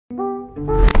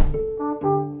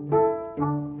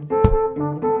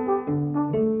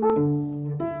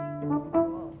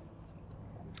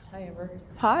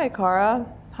Hi, Cara.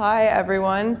 Hi,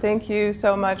 everyone. Thank you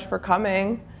so much for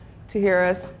coming to hear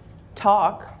us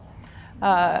talk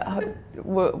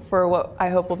for what I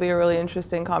hope will be a really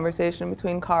interesting conversation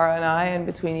between Cara and I and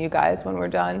between you guys when we're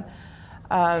done.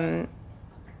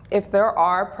 If there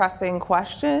are pressing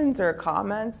questions or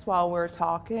comments while we're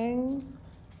talking,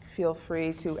 feel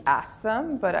free to ask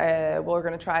them, but we're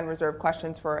going to try and reserve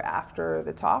questions for after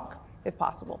the talk, if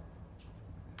possible.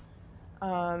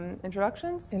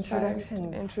 Introductions?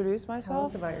 Introductions. Introduce myself. Tell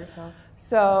us about yourself.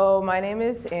 So my name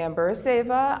is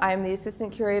Esseiva. I'm the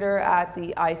assistant curator at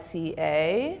the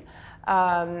ICA.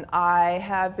 I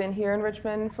have been here in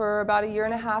Richmond for about 1.5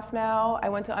 years now. I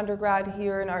went to undergrad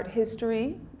here in art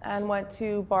history and went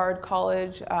to Bard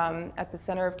College at the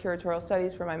Center of Curatorial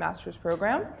Studies for my master's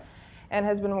program, and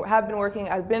I've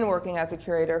been working as a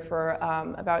curator for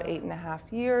about 8.5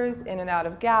 years, in and out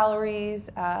of galleries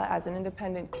as an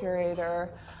independent curator,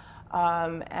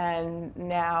 and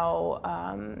now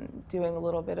doing a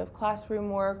little bit of classroom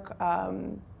work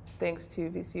thanks to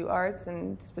VCUarts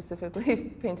and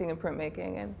specifically painting and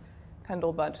printmaking and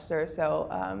Kendall Bunchster. So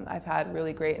I've had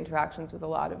really great interactions with a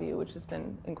lot of you, which has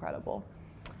been incredible.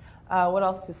 What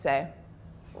else to say?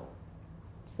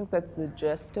 I think that's the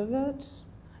gist of it.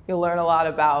 You'll learn a lot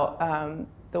about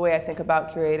the way I think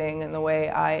about curating and the way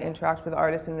I interact with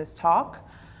artists in this talk.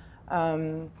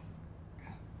 You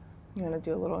want to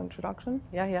do a little introduction?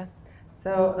 Yeah.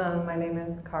 So my name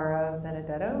is Cara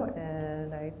Benedetto,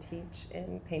 and I teach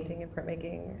in painting and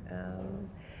printmaking.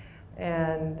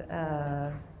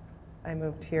 I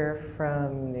moved here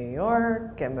from New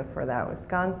York, and before that,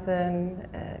 Wisconsin.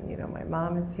 And my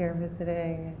mom is here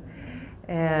visiting.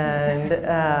 And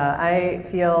I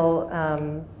feel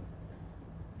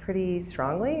pretty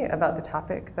strongly about the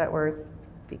topic that we're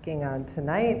speaking on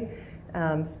tonight,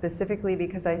 specifically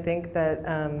because I think that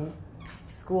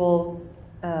schools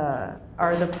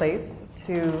are the place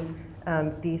to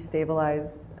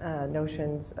destabilize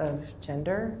notions of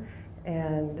gender,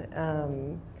 and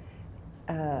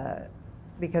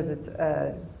because it's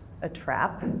a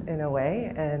trap in a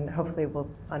way, and hopefully we'll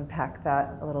unpack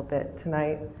that a little bit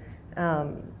tonight.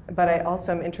 But I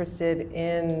also am interested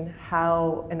in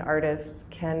how an artist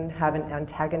can have an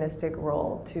antagonistic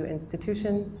role to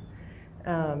institutions,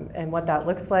 and what that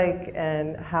looks like,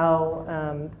 and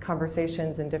how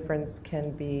conversations and difference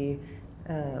can be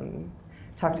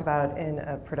talked about in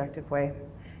a productive way.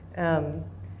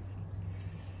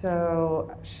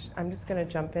 So I'm just going to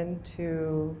jump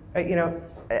into,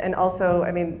 and also,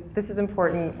 this is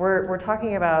important. We're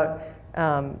talking about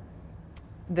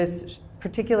this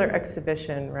particular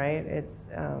exhibition, right? It's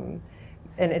and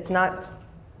it's not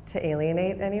to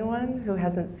alienate anyone who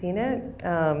hasn't seen it,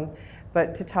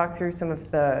 but to talk through some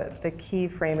of the key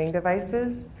framing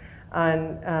devices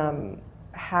on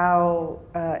how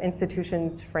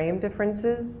institutions frame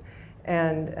differences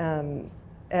and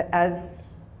as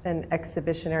an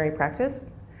exhibitionary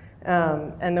practice,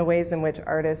 and the ways in which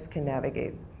artists can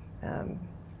navigate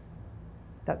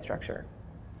that structure.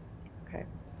 Okay.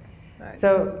 Right.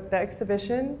 So the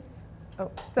exhibition.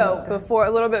 So a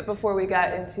little bit before we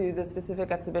get into the specific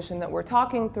exhibition that we're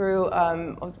talking through,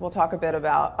 we'll talk a bit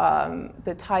about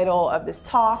the title of this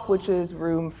talk, which is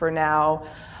Room for Now,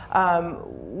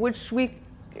 which we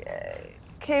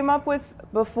came up with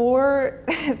before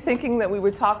thinking that we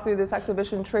would talk through this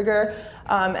exhibition trigger,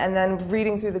 and then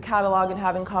reading through the catalog and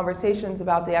having conversations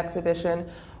about the exhibition.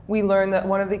 We learned that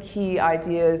one of the key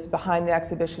ideas behind the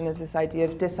exhibition is this idea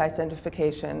of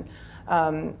disidentification.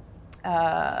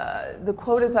 The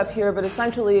quote is up here, but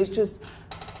essentially it's just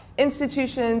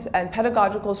institutions and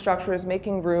pedagogical structures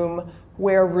making room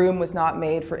where room was not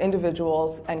made for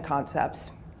individuals and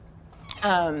concepts.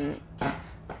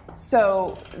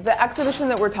 So the exhibition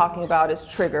that we're talking about is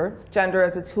Trigger, Gender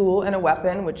as a Tool and a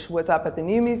Weapon, which was up at the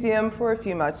New Museum for a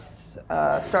few months,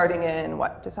 starting in,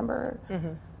 December?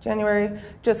 Mm-hmm. January,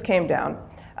 just came down.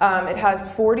 It has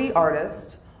 40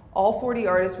 artists. All 40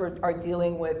 artists are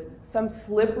dealing with some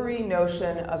slippery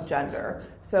notion of gender.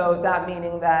 So that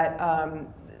meaning that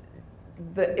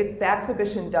the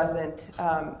exhibition doesn't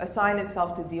assign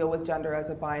itself to deal with gender as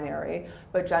a binary,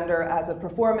 but gender as a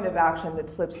performative action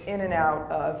that slips in and out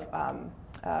of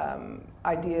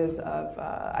ideas of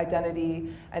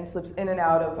identity, and slips in and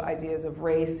out of ideas of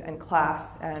race and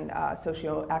class and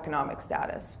socioeconomic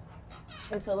status.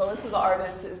 And so the list of the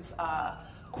artists is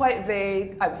quite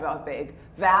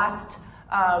vast,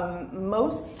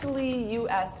 mostly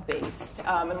US-based.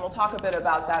 And we'll talk a bit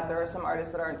about that. There are some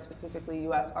artists that aren't specifically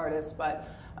US artists, but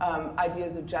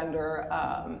ideas of gender,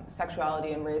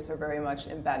 sexuality, and race are very much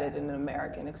embedded in an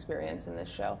American experience in this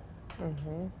show.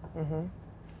 Mm-hmm. Mm-hmm.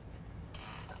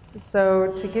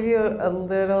 So to give you a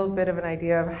little bit of an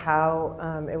idea of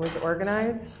how it was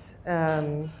organized,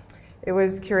 it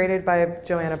was curated by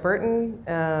Joanna Burton,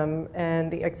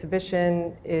 and the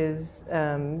exhibition is,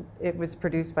 it was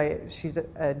produced by, she's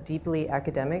a deeply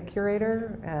academic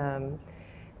curator,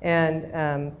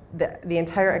 and the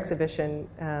entire exhibition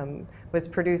was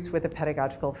produced with a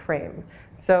pedagogical frame.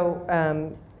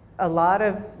 So a lot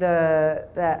of the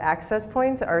access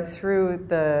points are through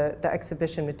the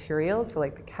exhibition materials, so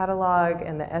like the catalog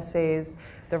and the essays,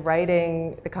 the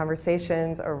writing, the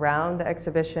conversations around the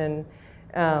exhibition.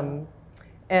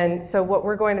 And so what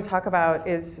we're going to talk about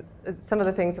is some of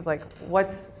the things of like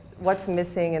what's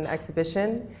missing in the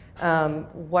exhibition,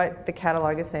 what the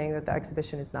catalog is saying that the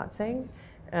exhibition is not saying.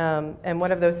 And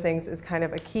one of those things is kind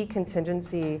of a key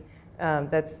contingency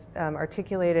that's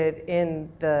articulated in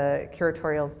the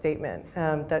curatorial statement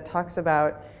that talks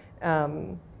about,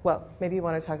 well, maybe you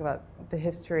want to talk about the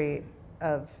history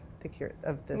of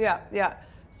this. Yeah.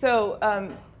 So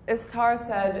as Cara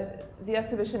said, the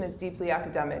exhibition is deeply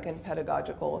academic and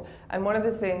pedagogical. And one of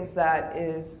the things that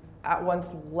is at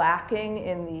once lacking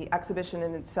in the exhibition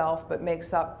in itself, but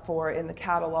makes up for in the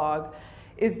catalog,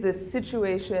 is this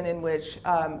situation in which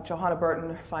Johanna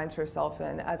Burton finds herself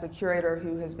in as a curator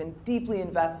who has been deeply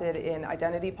invested in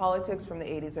identity politics from the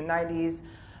 80s and 90s,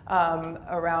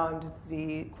 around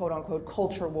the quote-unquote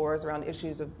culture wars around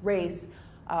issues of race,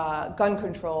 gun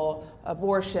control,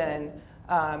 abortion,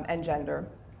 and gender.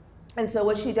 And so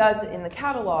what she does in the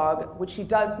catalog, which she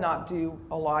does not do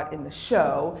a lot in the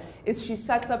show, is she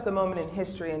sets up the moment in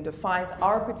history and defines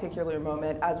our particular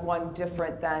moment as one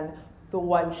different than the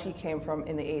one she came from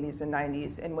in the 80s and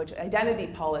 90s, in which identity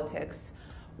politics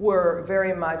were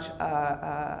very much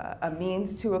a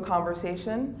means to a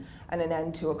conversation and an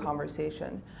end to a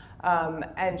conversation.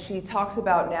 And she talks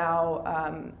about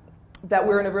now that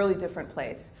we're in a really different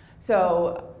place.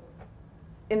 So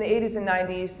in the 80s and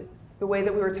 90s, the way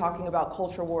that we were talking about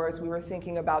culture wars, we were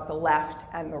thinking about the left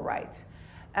and the right.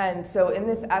 And so in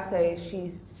this essay,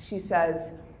 she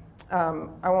says,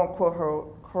 I won't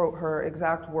quote her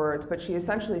exact words, but she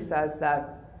essentially says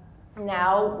that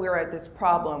now we're at this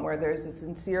problem where there's a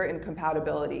sincere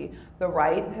incompatibility. The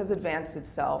right has advanced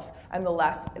itself, and the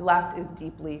left is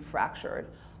deeply fractured.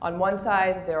 On one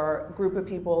side, there are a group of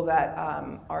people that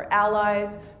are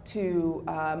allies to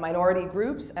minority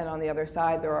groups, and on the other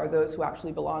side, there are those who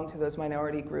actually belong to those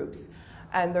minority groups.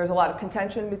 And there's a lot of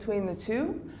contention between the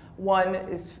two. One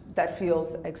is that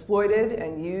feels exploited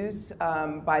and used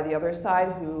by the other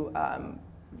side, who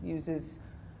uses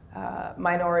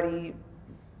minority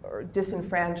or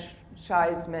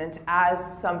disenfranchisement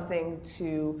as something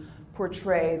to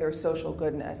portray their social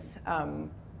goodness.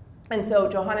 And so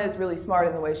Johanna is really smart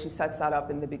in the way she sets that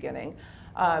up in the beginning.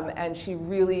 And she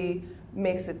really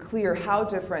makes it clear how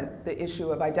different the issue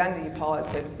of identity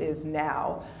politics is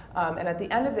now. And at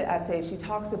the end of the essay, she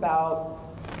talks about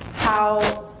how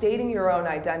stating your own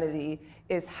identity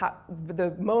is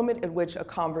the moment at which a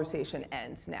conversation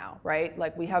ends now, right?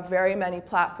 Like, we have very many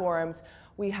platforms.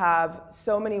 We have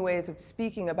so many ways of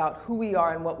speaking about who we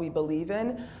are and what we believe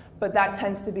in. But that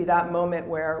tends to be that moment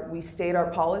where we state our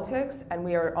politics and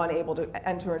we are unable to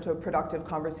enter into a productive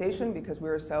conversation because we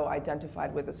are so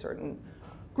identified with a certain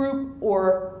group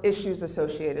or issues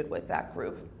associated with that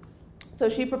group. So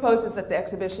she proposes that the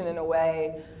exhibition, in a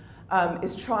way,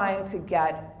 is trying to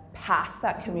get past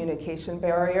that communication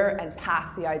barrier and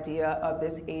past the idea of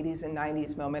this 80s and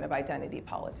 90s moment of identity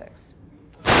politics.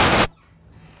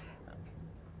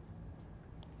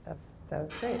 That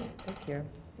was great, thank you.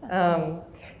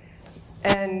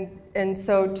 And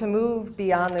so to move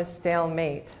beyond this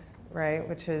stalemate, right,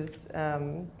 which is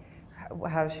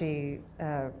how she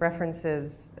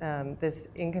references this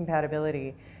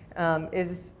incompatibility,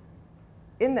 is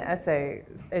in the essay,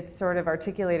 it's sort of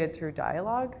articulated through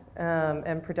dialogue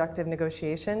and productive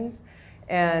negotiations,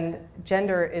 and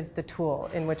gender is the tool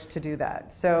in which to do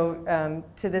that. So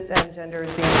to this end, gender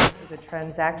is being used as a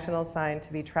transactional sign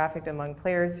to be trafficked among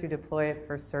players who deploy it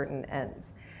for certain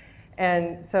ends.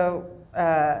 And so,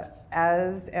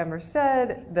 as Amber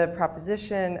said, the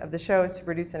proposition of the show is to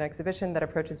produce an exhibition that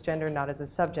approaches gender not as a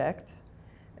subject,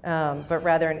 but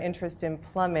rather an interest in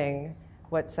plumbing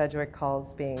what Sedgwick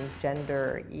calls being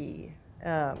gender-y.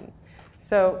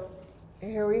 So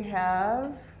here we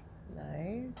have,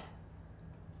 nice.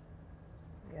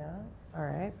 Yeah, all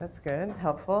right, that's good,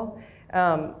 helpful.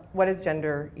 What is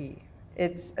gender-y?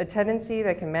 It's a tendency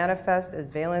that can manifest as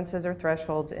valences or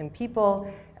thresholds in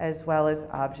people as well as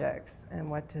objects. And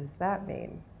what does that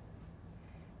mean?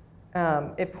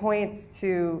 It points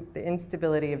to the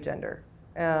instability of gender.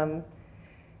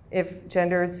 If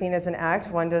gender is seen as an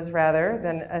act one does rather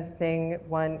than a thing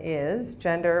one is,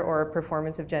 gender or a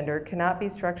performance of gender cannot be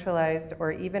structuralized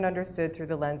or even understood through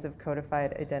the lens of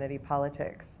codified identity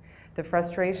politics. The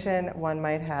frustration one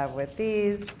might have with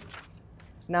these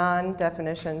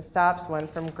non-definition stops one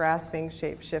from grasping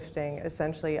shape-shifting,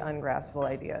 essentially ungraspable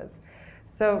ideas.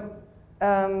 So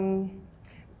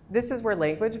this is where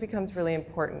language becomes really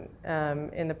important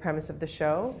in the premise of the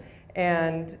show,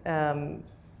 and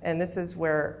this is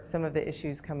where some of the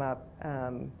issues come up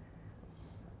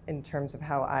in terms of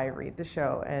how I read the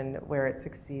show and where it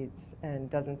succeeds and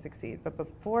doesn't succeed. But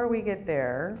before we get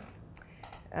there,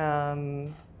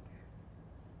 do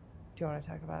you want to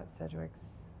talk about Sedgwick's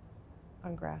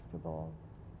ungraspable?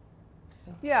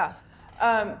 Yeah.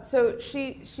 So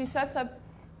she sets up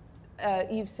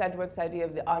Eve Sedgwick's idea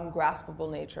of the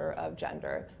ungraspable nature of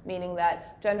gender, meaning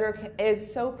that gender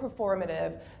is so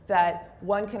performative that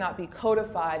one cannot be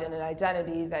codified in an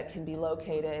identity that can be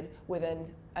located within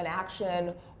an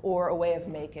action or a way of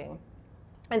making.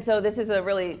 And so this is a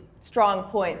really strong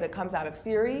point that comes out of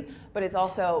theory, but it's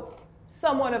also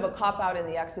somewhat of a cop-out in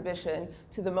the exhibition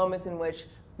to the moments in which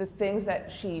the things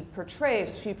that she's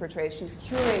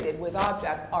curated with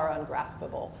objects are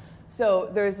ungraspable.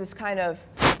 So there's this kind of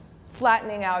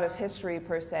flattening out of history,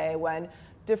 per se, when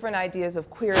different ideas of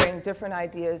queering, different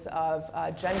ideas of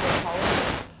gender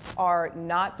politics are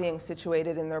not being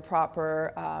situated in their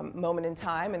proper moment in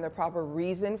time and their proper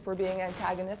reason for being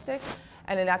antagonistic,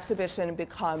 and an exhibition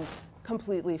becomes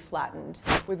completely flattened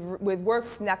with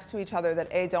works next to each other that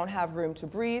don't have room to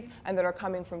breathe and that are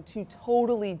coming from two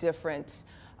totally different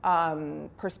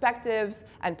perspectives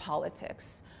and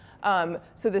politics.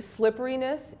 So this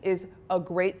slipperiness is a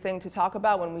great thing to talk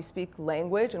about when we speak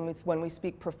language and when we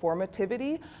speak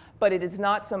performativity, but it is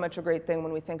not so much a great thing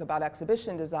when we think about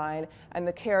exhibition design and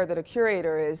the care that a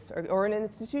curator is, or an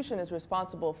institution is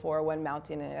responsible for when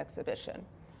mounting an exhibition.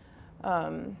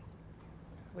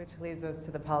 Which leads us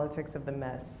to the politics of the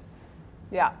mess.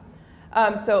 Yeah.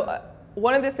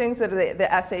 One of the things that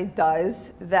the essay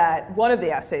does, one of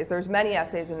the essays, there's many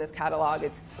essays in this catalog,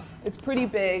 it's pretty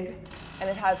big, and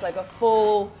it has like a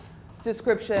full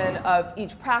description of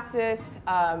each practice,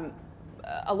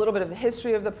 a little bit of the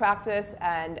history of the practice,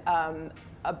 and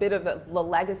a bit of the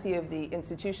legacy of the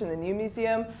institution, the new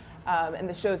museum, and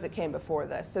the shows that came before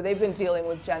this. So they've been dealing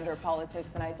with gender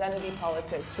politics and identity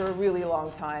politics for a really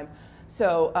long time.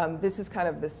 So this is kind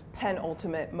of this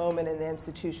penultimate moment in the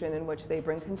institution in which they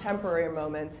bring contemporary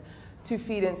moments to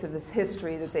feed into this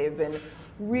history that they've been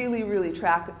really, really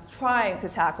trying to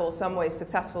tackle, some ways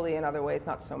successfully, in other ways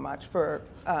not so much, for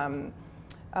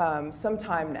some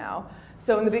time now.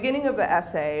 So in the beginning of the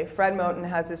essay, Fred Moten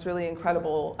has this really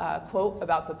incredible quote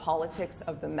about the politics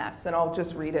of the mess, and I'll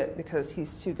just read it because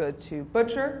he's too good to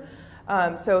butcher.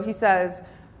 So he says,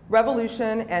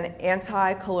 "Revolution and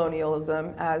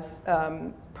anti-colonialism, as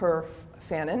per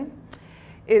Fanon,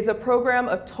 is a program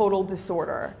of total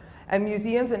disorder, and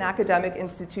museums and academic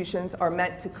institutions are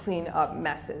meant to clean up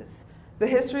messes. The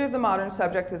history of the modern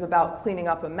subject is about cleaning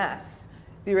up a mess.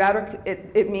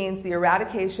 It means the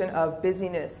eradication of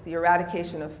busyness, the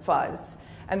eradication of fuzz,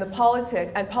 and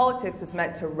politics is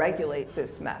meant to regulate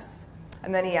this mess."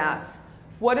 And then he asks,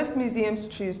 what if museums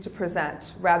choose to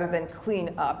present rather than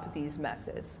clean up these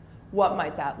messes? What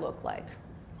might that look like?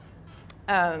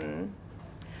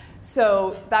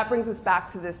 So that brings us back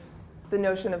to the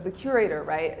notion of the curator,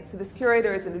 right? So this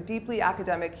curator is a deeply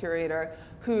academic curator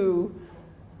who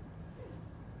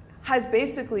has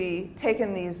basically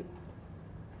taken these,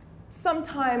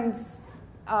 sometimes,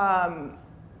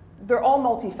 they're all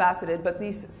multifaceted, but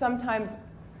these sometimes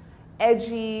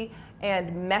edgy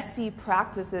and messy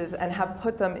practices and have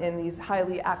put them in these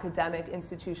highly academic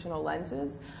institutional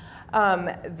lenses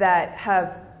that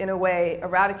have, in a way,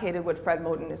 eradicated what Fred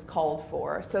Moten is called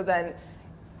for. So then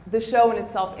the show in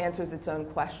itself answers its own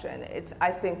question.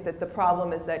 I think that the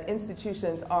problem is that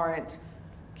institutions aren't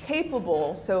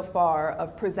capable so far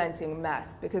of presenting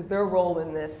mess because their role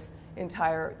in this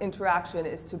entire interaction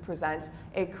is to present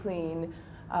a clean,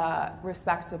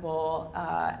 respectable,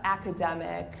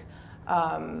 academic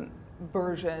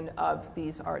version of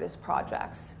these artist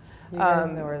projects. You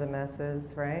guys know where the mess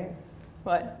is, right?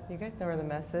 What? You guys know where the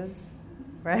mess is,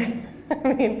 right?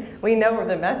 I mean, we know where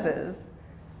the mess is,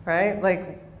 right?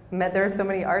 Like, there are so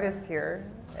many artists here,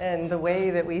 and the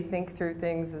way that we think through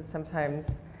things is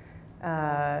sometimes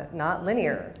not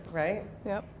linear, right?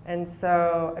 Yep. And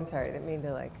so, I'm sorry, I didn't mean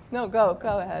to like... No, go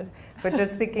ahead. But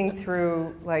just thinking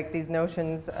through like these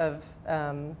notions of,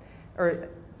 or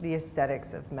the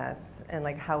aesthetics of mess and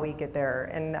like how we get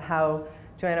there and how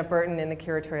Joanna Burton in the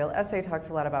curatorial essay talks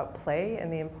a lot about play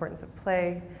and the importance of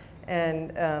play,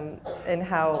 and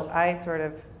how I sort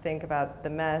of think about the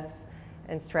mess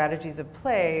and strategies of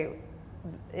play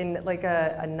in like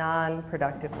a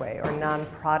non-productive way or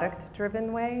non-product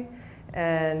driven way.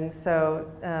 And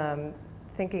so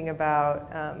thinking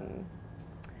about,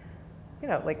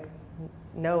 like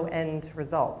no end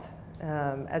result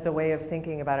as a way of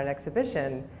thinking about an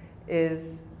exhibition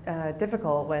is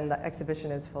difficult when the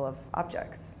exhibition is full of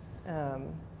objects.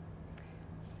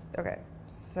 Okay,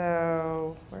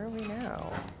 so where are we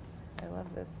now? I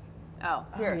love this. Oh,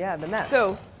 here. Oh, yeah, the mess.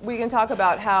 So we can talk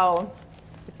about how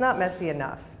it's not messy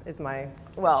enough is my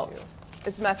well, issue.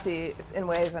 It's messy in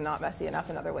ways and not messy enough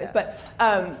in other ways. Yeah.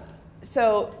 But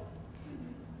so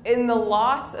in the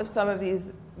loss of some of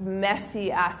these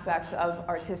messy aspects of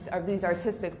these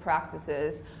artistic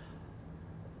practices,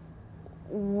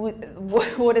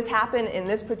 what has happened in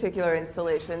this particular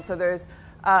installation, so there's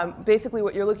basically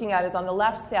what you're looking at is on the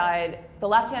left side, the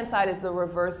left-hand side is the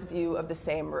reverse view of the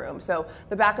same room. So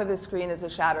the back of this screen is a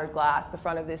shattered glass. The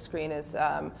front of this screen is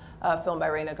a film by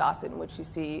Raina Gossett, which you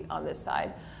see on this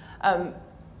side.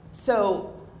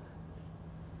 So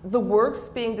the works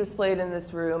being displayed in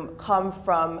this room come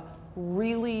from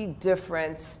really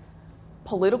different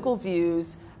political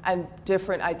views and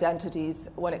different identities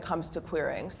when it comes to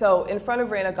queering. So in front of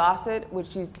Raina Gossett,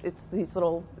 which it's these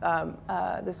little,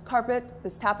 this carpet,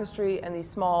 this tapestry, and these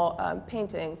small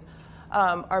paintings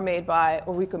are made by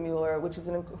Ulrike Müller,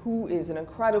 who is an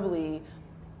incredibly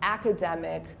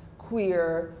academic,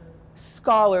 queer,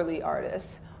 scholarly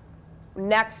artist,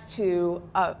 next to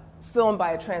a film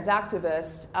by a trans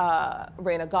activist,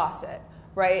 Raina Gossett,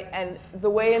 right? And the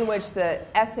way in which the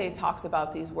essay talks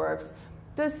about these works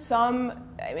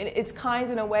it's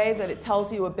kind in a way that it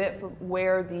tells you a bit from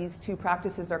where these two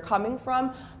practices are coming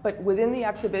from, but within the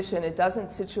exhibition, it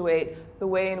doesn't situate the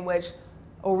way in which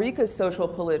Ulrike's social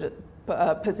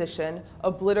position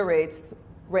obliterates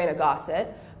Raina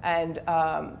Gossett, and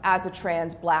as a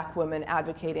trans black woman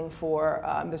advocating for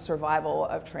the survival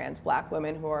of trans black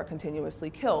women who are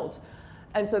continuously killed.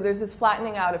 And so there's this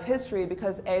flattening out of history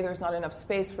because A, there's not enough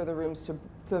space for the rooms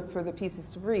for the pieces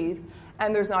to breathe,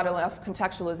 and there's not enough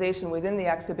contextualization within the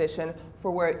exhibition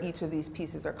for where each of these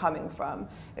pieces are coming from.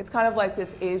 It's kind of like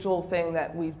this age-old thing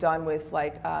that we've done with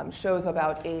shows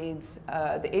about AIDS,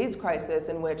 the AIDS crisis,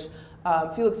 in which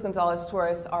Felix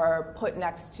Gonzalez-Torres are put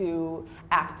next to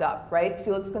ACT UP, right?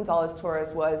 Felix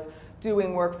Gonzalez-Torres was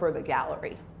doing work for the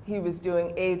gallery. He was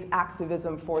doing AIDS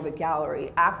activism for the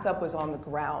gallery. ACT UP was on the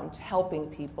ground helping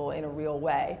people in a real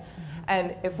way.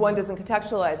 And if one doesn't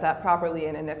contextualize that properly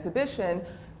in an exhibition,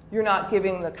 you're not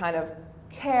giving the kind of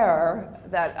care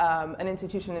that an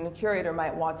institution and a curator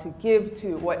might want to give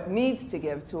to what needs to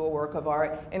give to a work of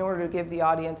art in order to give the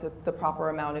audience the proper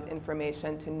amount of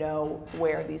information to know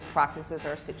where these practices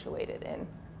are situated in.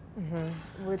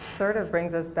 Mm-hmm. Which sort of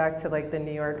brings us back to like the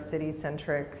New York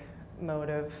City-centric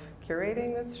mode of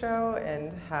curating this show,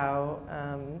 and how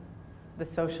the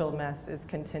social mess is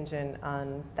contingent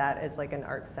on that as like an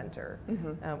art center,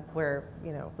 where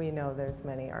we know there's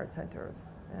many art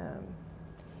centers.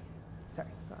 Sorry,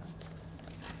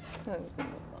 go on.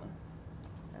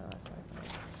 I lost my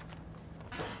place.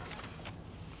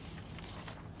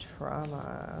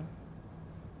 Trauma.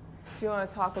 Do you want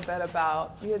to talk a bit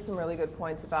about? You had some really good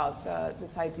points about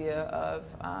this idea of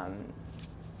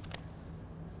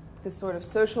this sort of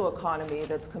social economy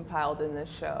that's compiled in this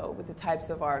show with the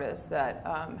types of artists that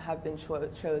have been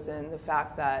chosen, the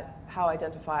fact that how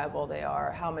identifiable they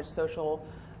are, how much social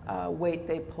weight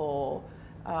they pull,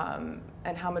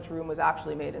 and how much room was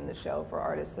actually made in the show for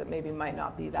artists that maybe might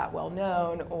not be that well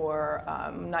known or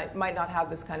might not have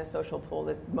this kind of social pull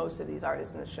that most of these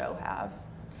artists in the show have.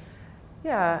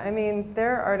 Yeah, I mean,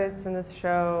 there are artists in this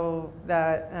show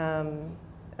that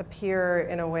appear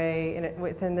in a way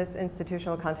within this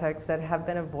institutional context that have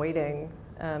been avoiding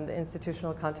the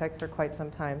institutional context for quite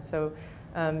some time. So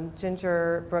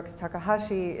Ginger Brooks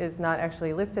Takahashi is not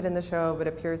actually listed in the show, but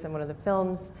appears in one of the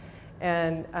films,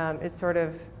 and is sort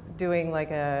of doing like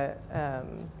a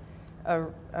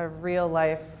real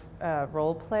life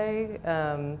role play.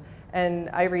 And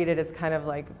I read it as kind of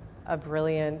like a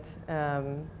brilliant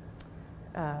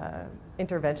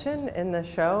intervention in the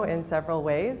show in several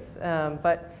ways,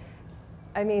 but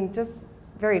I mean, just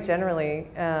very generally,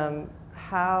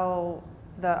 how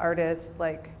the artists,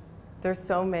 there's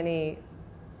so many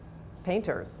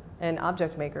painters and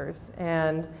object makers,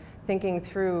 and thinking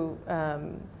through,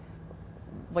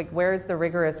 where's the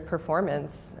rigorous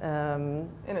performance? In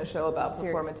a show about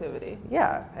performativity.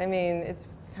 Yeah, I mean, it's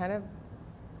kind of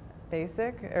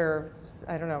basic, or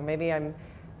I don't know, maybe I'm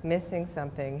missing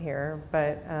something here,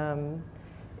 but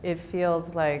it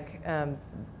feels like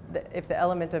if the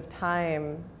element of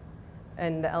time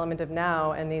and the element of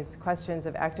now and these questions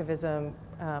of activism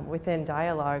within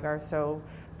dialogue are so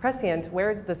prescient,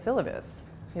 where's the syllabus?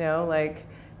 You know, like,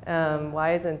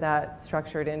 why isn't that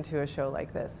structured into a show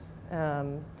like this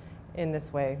in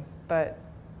this way? But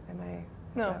am I?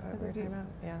 No,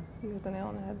 yeah. You hit the nail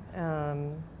on the head.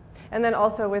 And then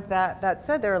also with that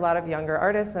said, there are a lot of younger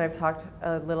artists, and I've talked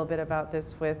a little bit about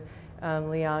this with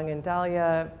Liang and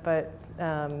Dahlia, but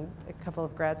a couple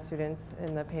of grad students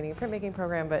in the painting and printmaking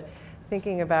program, but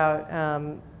thinking about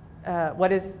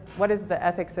what is the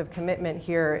ethics of commitment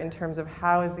here in terms of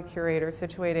how is the curator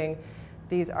situating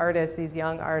these artists, these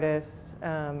young artists,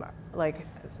 like,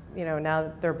 you know, now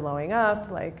that they're blowing up,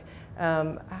 like,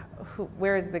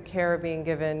 where is the care being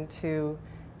given to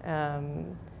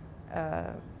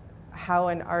how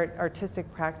an artistic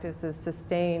practice is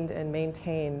sustained and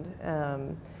maintained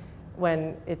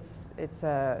when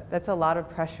that's a lot of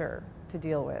pressure to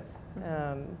deal with.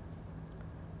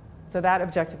 So that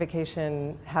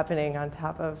objectification happening on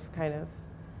top of kind of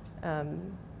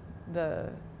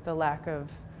the lack of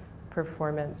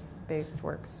performance-based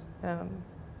works.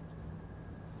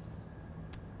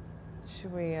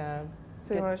 Should we?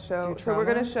 So you want to show? So we're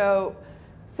going to show.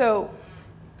 So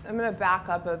I'm going to back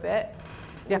up a bit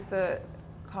with the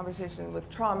conversation with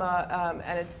trauma,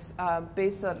 and it's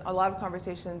based on a lot of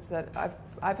conversations that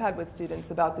I've had with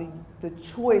students about the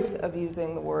choice of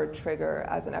using the word trigger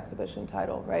as an exhibition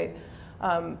title, right?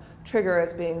 Trigger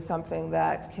as being something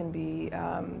that can be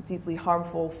deeply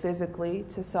harmful physically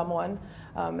to someone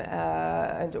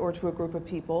or to a group of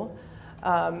people.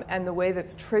 And the way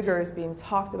that trigger is being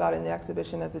talked about in the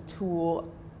exhibition as a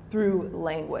tool through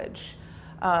language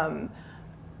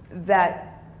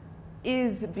that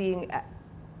I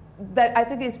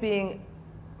think is being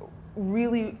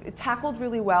really tackled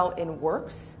really well in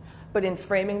works, but in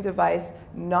framing device,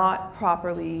 not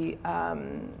properly.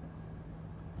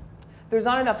 There's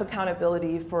not enough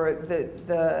accountability for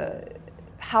the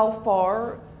how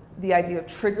far the idea of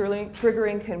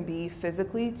triggering can be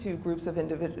physically to groups of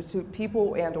to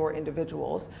people and/or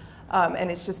individuals, and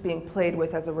it's just being played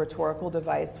with as a rhetorical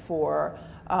device for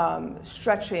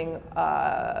stretching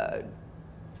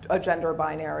a gender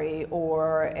binary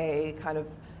or a kind of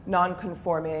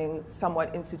non-conforming,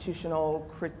 somewhat institutional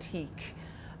critique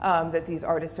that these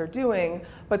artists are doing.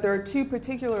 But there are two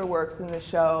particular works in the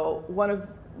show,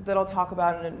 that I'll talk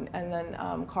about, and then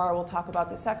Cara will talk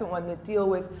about the second one, that deal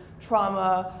with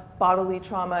trauma, bodily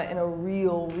trauma in a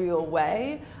real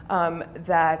way,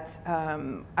 that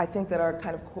I think that are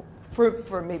kind of,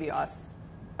 for maybe us,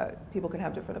 people can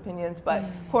have different opinions, but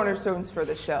cornerstones for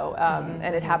the show,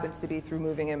 and it happens to be through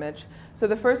moving image. So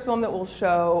the first film that we'll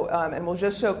show, and we'll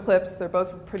just show clips, they're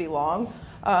both pretty long,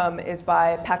 is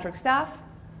by Patrick Staff.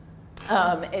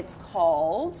 It's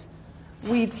called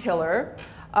Weed Killer.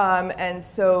 And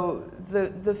so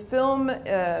the film,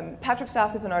 Patrick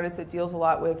Staff is an artist that deals a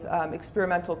lot with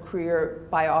experimental queer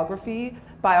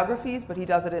biographies, but he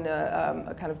does it in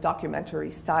a kind of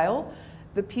documentary style.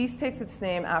 The piece takes its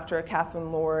name after a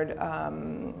Catherine Lord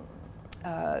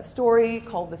story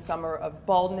called The Summer of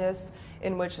Baldness,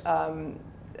 in which the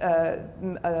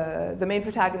main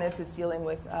protagonist is dealing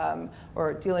with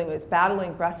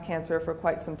battling breast cancer for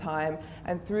quite some time,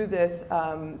 and through this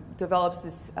develops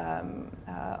this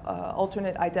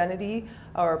alternate identity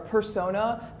or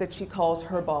persona that she calls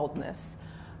her baldness.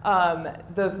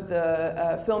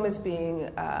 The film is being,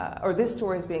 or this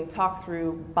story is being talked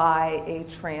through by a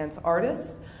trans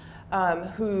artist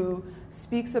who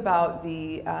speaks about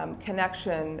the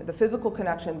connection, the physical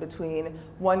connection between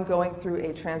one going through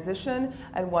a transition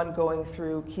and one going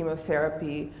through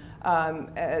chemotherapy.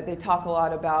 They talk a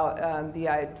lot about the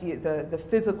idea, the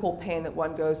physical pain that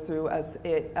one goes through as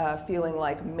it feeling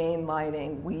like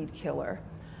mainlining weed killer.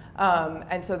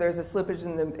 And so there's a slippage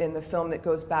in the film that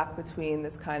goes back between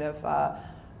this kind of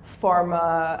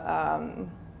pharma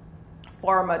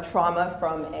trauma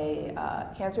from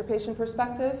a cancer patient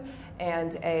perspective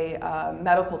and a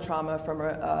medical trauma from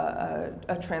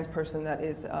a trans person that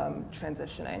is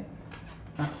transitioning.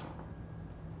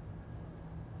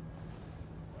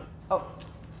 Oh.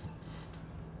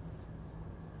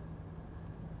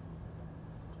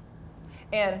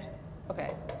 And,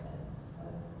 okay.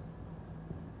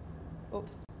 Oh.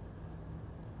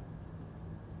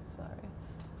 Sorry.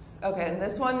 Okay, and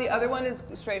this one, the other one is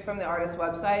straight from the artist's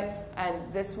website, and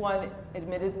this one,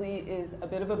 admittedly, is a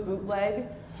bit of a bootleg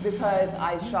because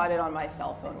I shot it on my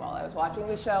cell phone while I was watching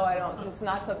the show. It's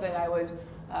not something I would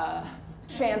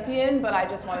champion, but I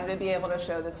just wanted to be able to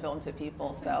show this film to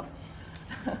people, so.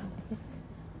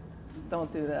 Don't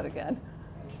do that again.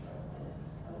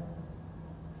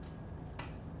 Is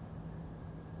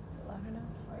it loud enough?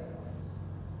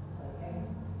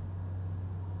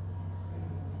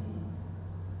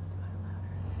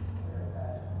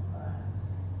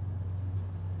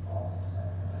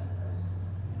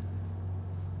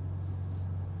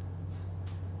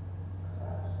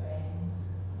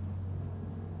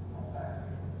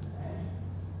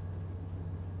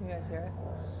 You guys hear it?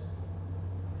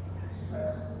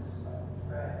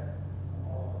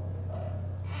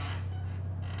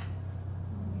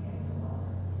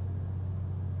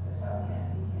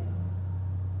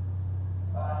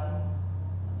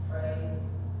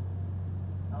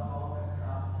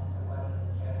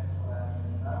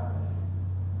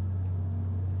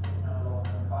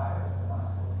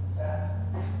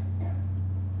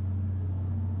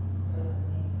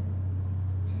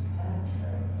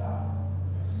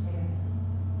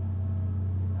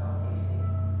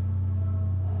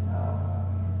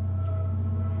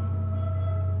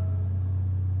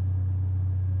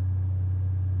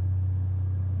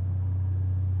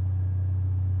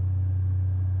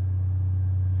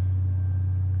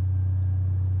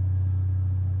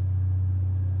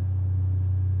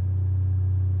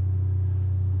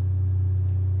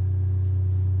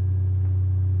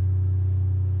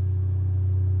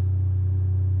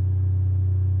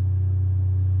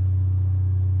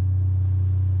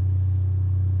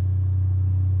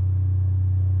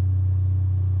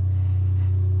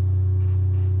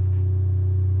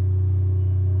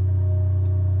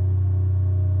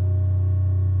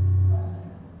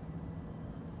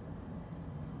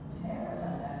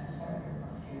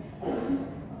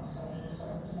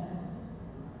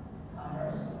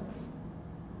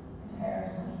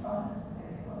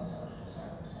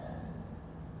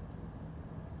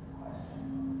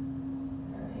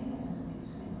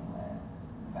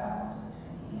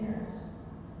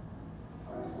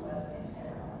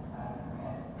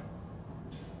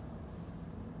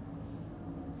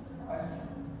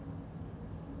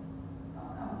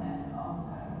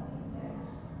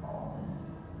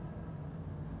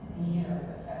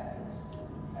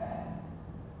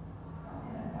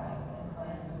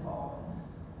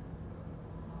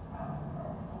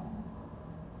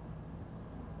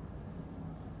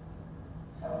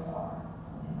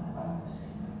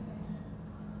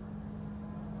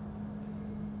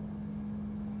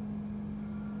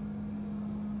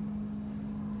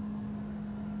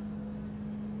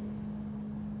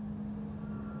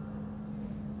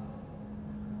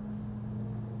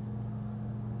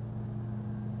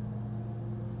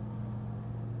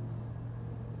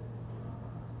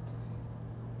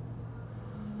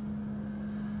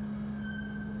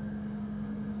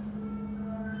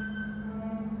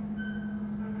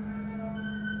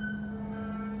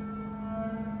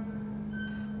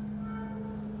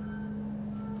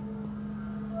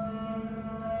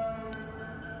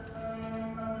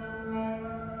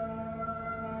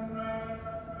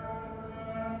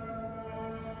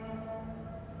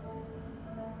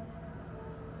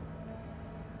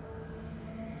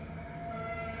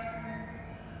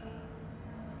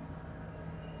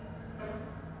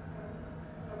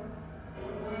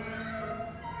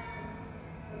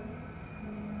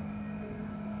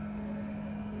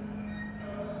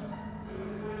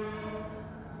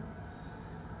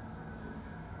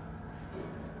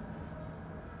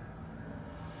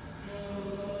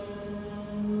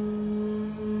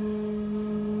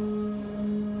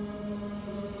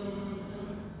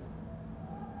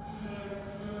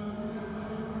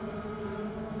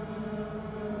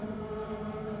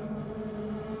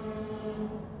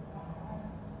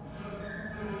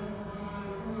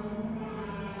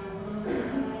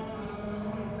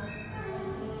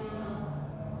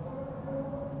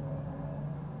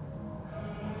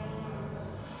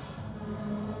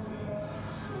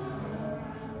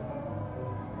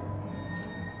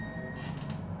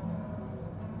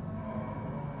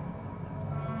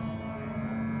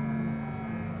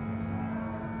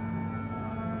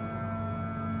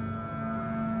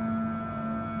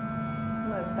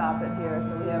 I'm going to stop it here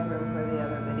so we have room for the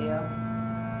other video.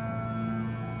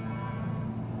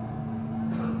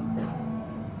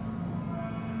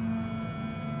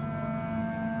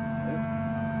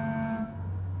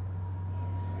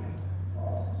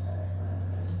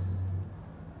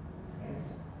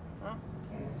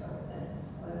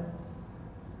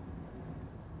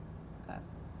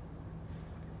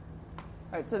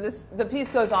 All right, so the piece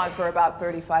goes on for about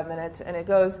 35 minutes, and it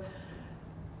goes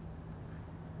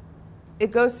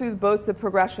through both the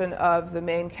progression of the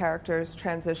main character's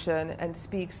transition and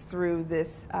speaks through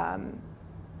this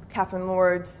Catherine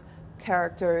Lord's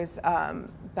character's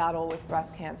battle with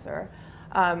breast cancer.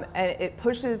 And it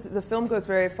pushes, the film goes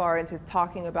very far into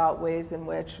talking about ways in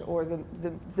which, or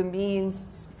the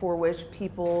means for which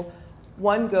people,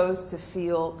 one goes to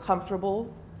feel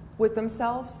comfortable with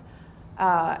themselves,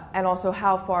 and also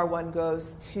how far one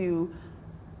goes to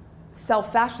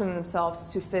self-fashion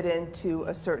themselves to fit into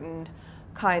a certain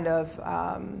kind of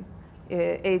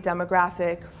a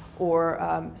demographic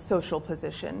or social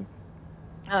position.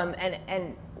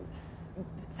 And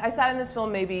I sat in this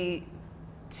film maybe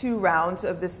 2 rounds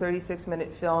of this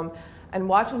 36-minute film, and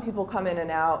watching people come in and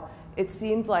out, it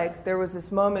seemed like there was this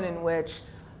moment in which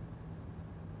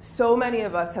so many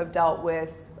of us have dealt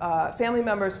with family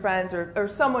members, friends, or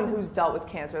someone who's dealt with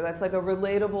cancer. That's like a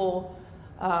relatable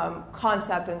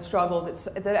concept and struggle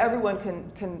that everyone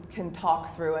can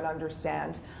talk through and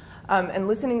understand. And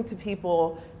listening to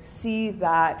people see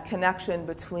that connection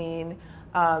between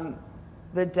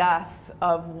the death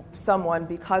of someone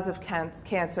because of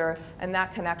cancer and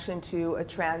that connection to a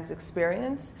trans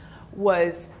experience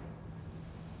was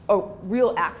a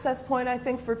real access point, I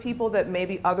think, for people that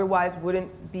maybe otherwise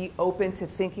wouldn't be open to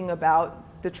thinking about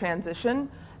the transition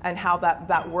and how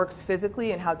that works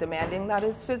physically and how demanding that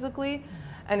is physically.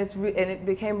 And it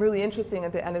became really interesting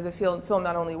at the end of the film,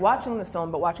 not only watching the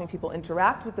film, but watching people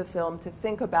interact with the film to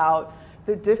think about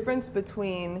the difference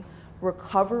between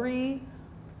recovery,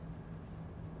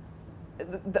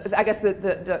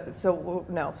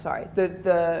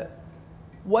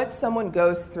 what someone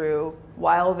goes through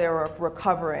while they're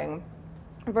recovering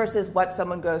versus what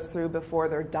someone goes through before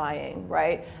they're dying,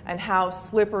 right? And how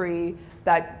slippery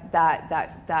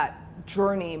that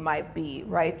journey might be,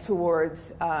 right?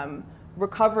 Towards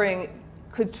recovering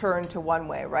could turn to one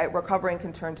way, right? Recovering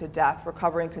can turn to death.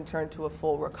 Recovering can turn to a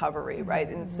full recovery, right?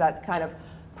 And it's that kind of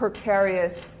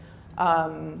precarious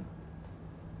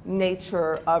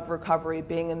nature of recovery,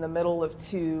 being in the middle of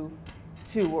two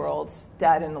worlds,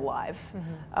 dead and alive,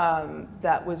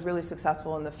 that was really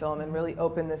successful in the film and really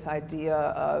opened this idea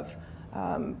of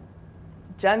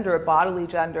gender, bodily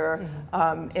gender,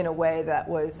 in a way that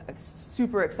was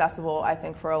super accessible, I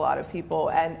think, for a lot of people,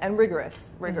 and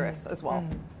rigorous as well.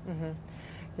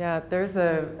 Yeah, there's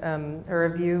a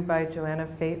review by Joanna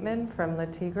Fateman from Le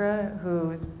Tigre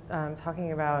who's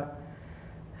talking about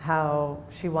how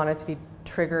she wanted to be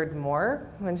triggered more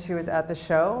when she was at the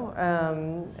show,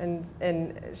 and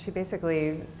she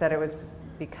basically said it was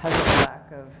because of the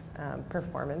lack of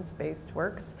performance-based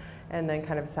works, and then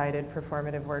kind of cited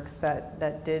performative works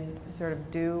that did sort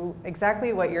of do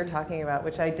exactly what you're talking about,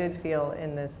 which I did feel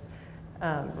in this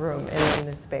room, in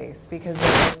this space, because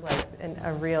there was like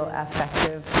a real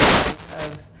affective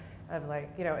sense of like,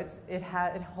 you know,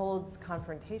 it holds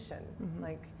confrontation.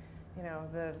 Like, you know,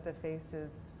 the face is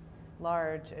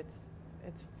large,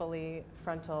 it's fully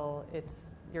frontal,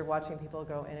 you're watching people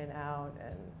go in and out,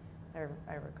 and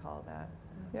I recall that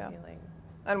feeling.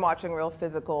 And watching real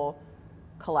physical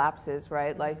collapses,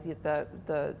 right? Like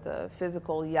the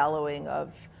physical yellowing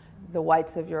of the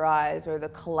whites of your eyes, or the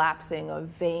collapsing of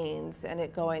veins, and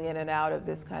it going in and out of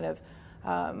this kind of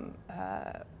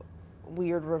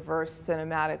weird reverse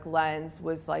cinematic lens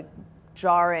was like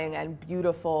jarring and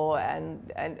beautiful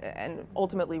and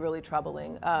ultimately really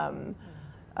troubling.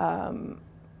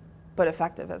 But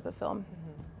effective as a film.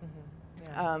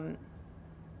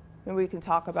 Maybe we can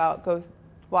talk about,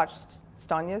 watch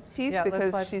Stanya's piece,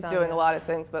 because she's doing a lot of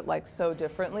things, but like so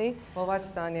differently. We'll watch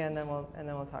Stanya, and then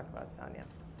we'll talk about Stanya.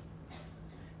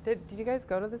 Did you guys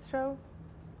go to this show?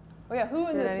 Oh yeah, who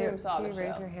in this room saw the show? Can you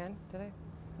raise your hand? Did I?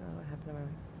 Oh, what happened to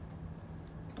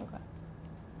my? Okay.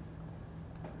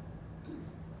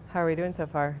 How are we doing so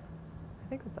far? I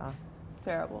think it's off.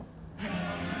 Terrible.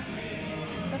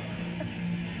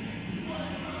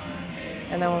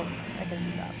 And then I can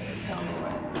stop it and tell me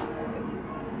when it's not.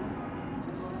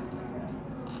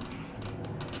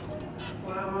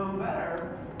 When I'm on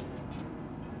better,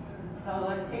 I was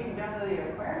like taking down to the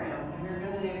aquarium. Have you ever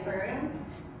been to the aquarium?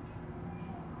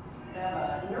 They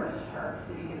have nurse sharks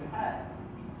that you can pet.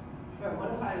 But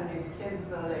one time these kids,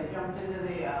 they jumped into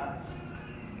the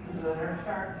nurse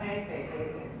shark tank.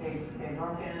 They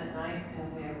broke in at night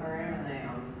into the aquarium, and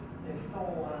they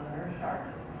stole one of the nurse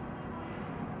sharks.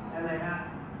 And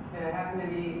it happened to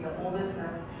be the oldest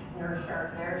nurse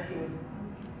shark there. She was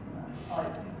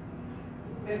like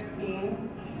 15,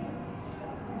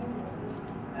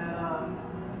 and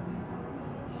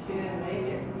she didn't make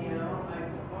it. You know, like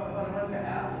what a bunch of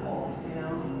assholes. You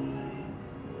know.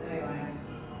 Anyway.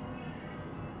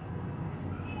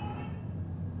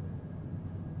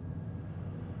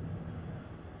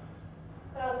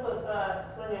 That's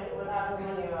what happens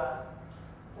when you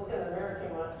look in the mirror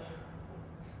too much.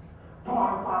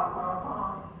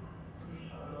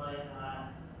 Something like that.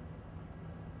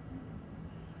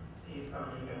 Big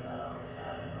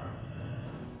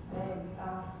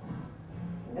thoughts,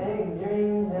 big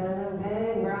dreams, and a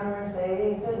big brown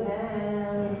Mercedes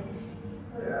sedan.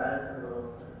 Put your eyes a little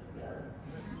together.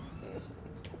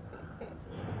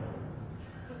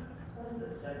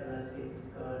 Just a second, let's see if it's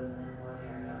good, and then one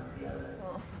ear down the other.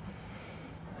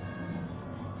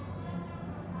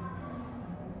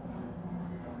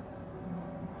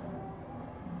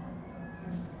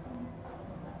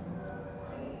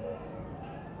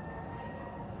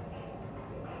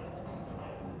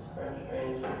 French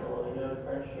drains, people, you know what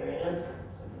French drain is?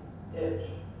 Ditch.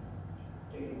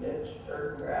 Dig a ditch, dirt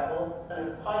and gravel, and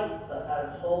a pipe that has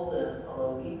holes in it on a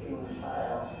leaking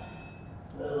tile.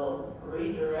 That'll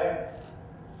redirect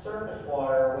surface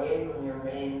water away from your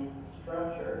main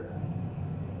structure.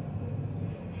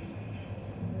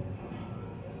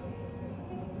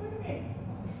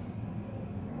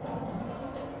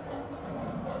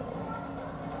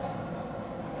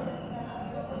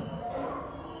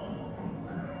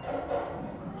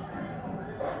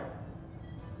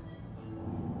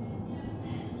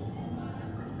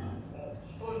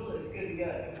 Supposedly it's good to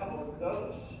get a couple of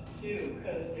goats too,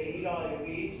 because they eat all your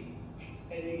weeds,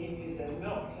 and you can use their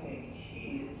milk to make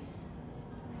cheese.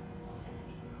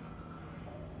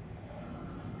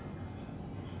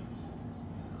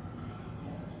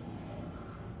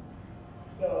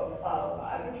 So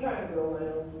I've been trying to grow my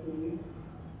own food,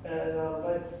 and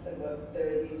but there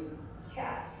are these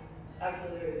cats.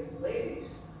 Actually, there are these ladies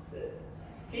that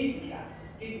feed the cats,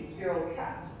 feed the feral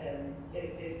cats, and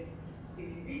if you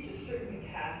reach a certain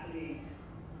capacity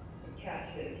of catch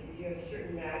it, if you have a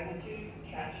certain magnitude of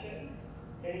catch it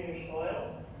in your soil,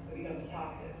 it becomes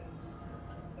toxic.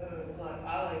 It's like,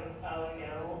 I like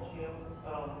animals, you know,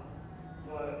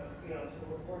 but, you know, so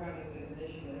we're having a good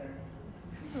addition there.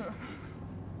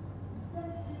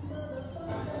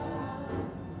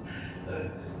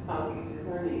 I'll be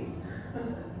horny.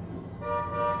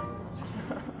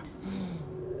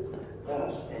 That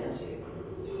was fancy.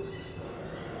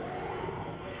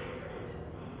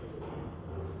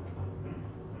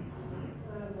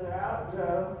 And they're out,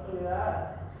 Joe. Look at that.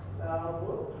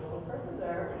 Whoops, little person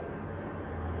there.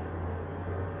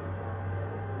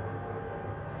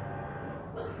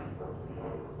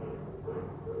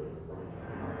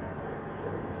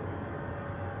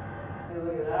 Hey,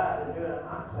 look at that. They're doing a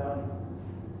hot tub.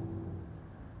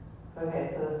 Okay,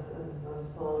 so this is the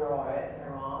little girl, right?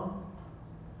 Her mom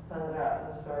sends her out to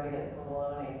the store to get some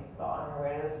bologna. So on her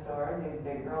way to the store, these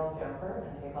big girls jump her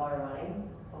and take all her money.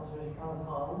 So she comes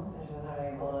home and she doesn't have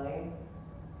any bologna.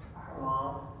 Her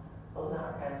mom pulls down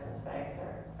her pants and spanks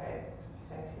her, right? She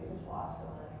thinks she just lost the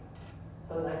money.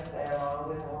 So the next day, her mom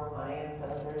gives her more money and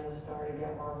sends her to the store to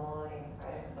get more bologna,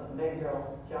 right? So the big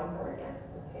girls jump her again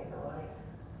and take her money.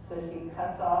 So she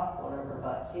cuts off one of her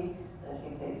butt cheeks and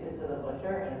she takes it to the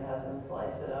butcher and has him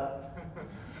slice it up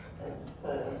and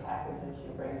put it in a package and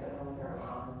she brings it home to her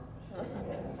mom. She doesn't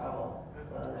get in trouble.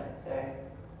 So the next day,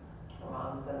 her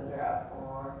mom sends her out for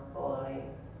more bologna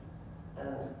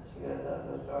and she goes up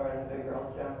to the store and the big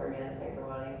girls jump her again and take her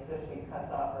money. So she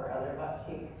cuts off her other butt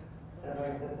cheek and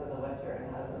brings it to the butcher and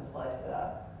has him slice it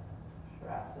up. She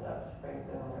wraps it up, she brings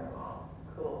it home to her mom.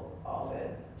 Cool, all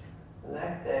good. The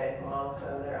next day, mom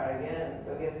sends her out again,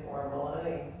 go get more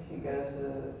bologna. She goes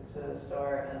to the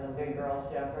store and the big girls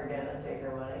jump her again and take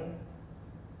her money.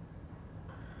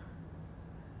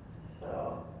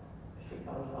 So she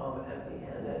comes home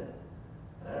empty-handed.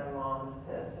 And her mom's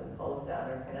pissed and pulls down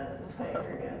her pants to spank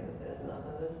her again, but there's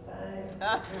nothing to spank.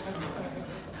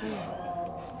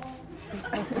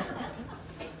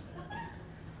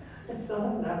 I still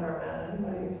have never met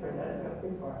anybody who's for dead joke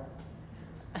before.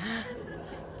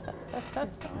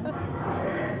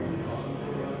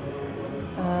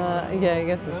 Yeah, I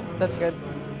guess that's good.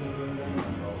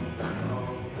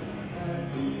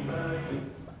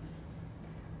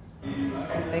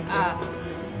 Thank you.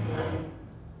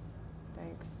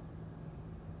 Thanks.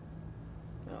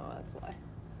 Oh, that's why.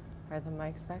 Are the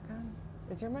mics back on?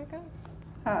 Is your mic on?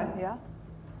 Yeah.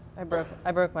 I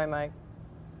broke my mic.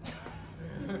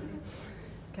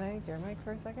 Can I use your mic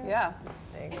for a second? Yeah.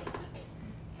 Thanks.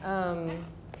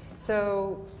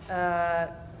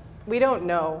 We don't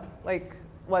know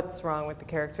what's wrong with the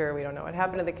character. We don't know what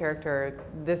happened to the character.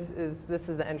 This is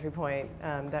the entry point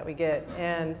that we get,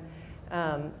 and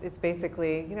it's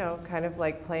basically kind of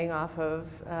like playing off of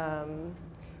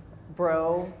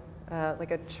bro,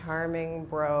 like a charming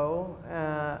bro,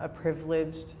 a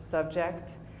privileged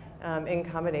subject, in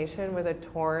combination with a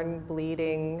torn,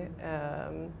 bleeding,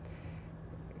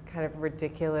 kind of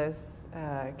ridiculous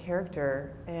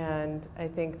character. And I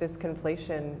think this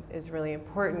conflation is really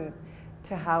important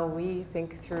to how we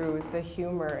think through the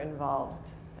humor involved.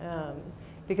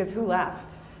 Because who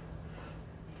laughed?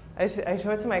 I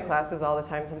show it to my classes all the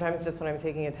time, sometimes just when I'm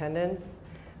taking attendance,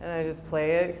 and I just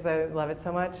play it because I love it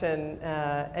so much,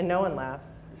 and no one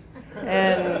laughs.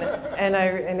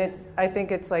 I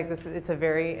think it's like this. It's a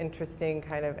very interesting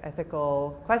kind of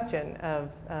ethical question of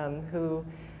who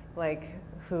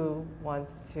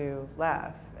wants to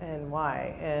laugh and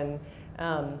why. And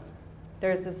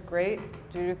there's this great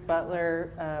Judith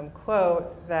Butler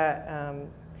quote that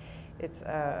it's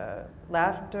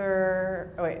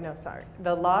laughter. Oh wait, no, sorry.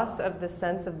 The loss of the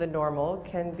sense of the normal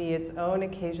can be its own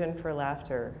occasion for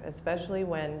laughter, especially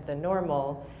when the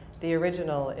normal, the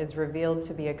original, is revealed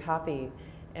to be a copy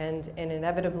and an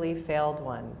inevitably failed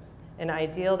one, an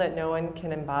ideal that no one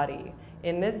can embody.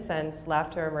 In this sense,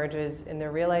 laughter emerges in the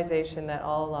realization that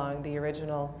all along the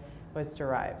original was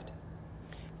derived.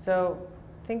 So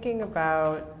thinking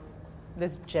about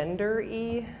this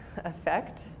gender-y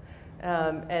effect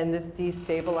and this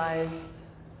destabilized,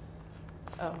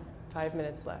 5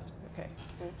 minutes left, okay.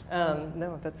 Oops.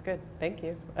 No, that's good, thank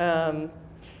you.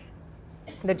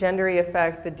 The gender-y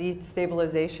effect, the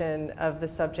destabilization of the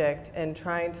subject, and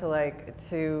trying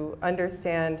to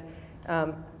understand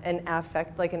an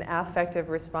affective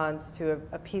response to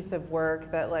a piece of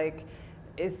work that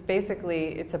is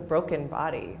basically, it's a broken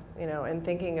body, and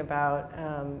thinking about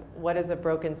what is a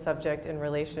broken subject in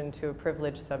relation to a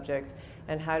privileged subject,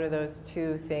 and how do those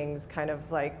two things kind of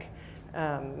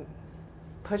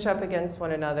push up against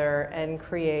one another and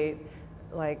create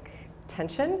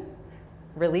tension,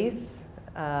 release,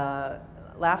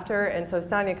 laughter. And so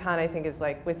Sonia Khan, I think, is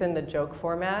within the joke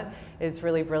format is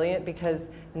really brilliant because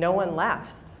no one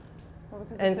laughs. Well,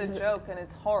 because it's a joke and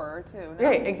it's horror too. No?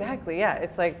 Right, exactly, yeah.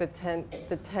 It's like the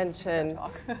tension,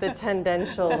 the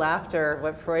tendential laughter,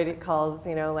 what Freud calls,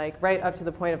 right up to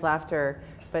the point of laughter,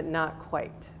 but not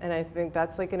quite. And I think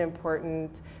that's an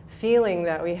important feeling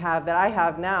that we have, that I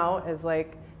have now as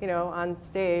on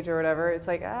stage or whatever. It's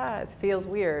it feels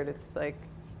weird. It's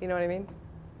you know what I mean?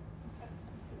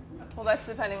 Well, that's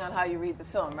depending on how you read the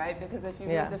film, right? Because if you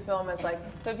read the film as so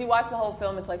if you watch the whole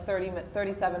film, it's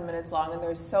 37 minutes long, and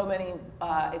there's so many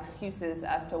excuses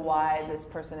as to why this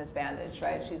person is bandaged,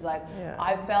 right? She's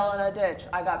I fell in a ditch,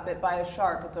 I got bit by a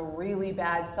shark, it's a really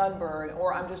bad sunburn,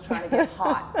 or I'm just trying to get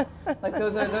hot.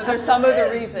 Those are some of the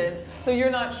reasons. So you're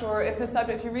not sure if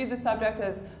if you read the subject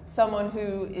as someone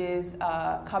who is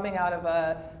coming out of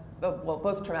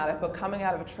both traumatic, but coming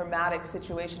out of a traumatic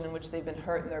situation in which they've been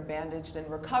hurt and they're bandaged and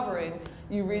recovering,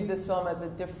 you read this film as a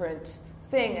different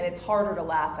thing, and it's harder to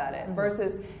laugh at it.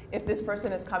 Versus if this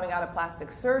person is coming out of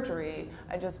plastic surgery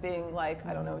and just being I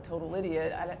don't know, a total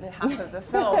idiot at half of the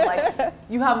film,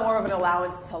 you have more of an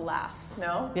allowance to laugh,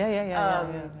 no?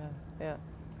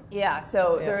 Yeah,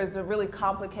 so there's a really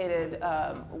complicated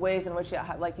ways in which,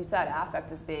 like you said,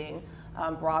 affect is being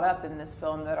brought up in this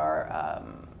film that are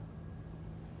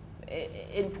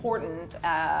important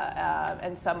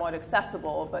and somewhat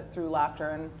accessible, but through laughter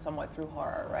and somewhat through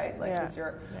horror, right? Because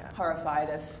you're horrified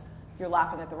if you're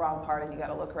laughing at the wrong part, and you got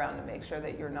to look around to make sure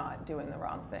that you're not doing the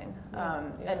wrong thing.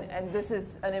 And this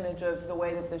is an image of the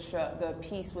way that the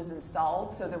piece was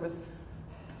installed. So there was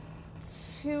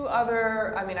two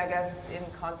other, I guess,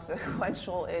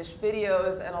 inconsequential-ish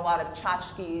videos and a lot of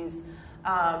tchotchkes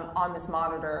on this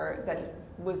monitor that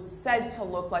was said to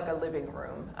look like a living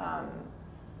room.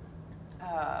 Do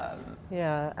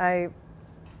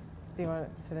you want to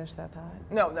finish that thought?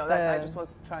 No, that's, I just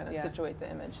was trying to situate the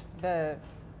image.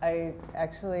 I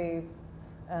actually,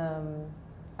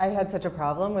 I had such a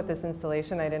problem with this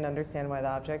installation. I didn't understand why the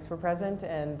objects were present,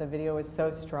 and the video was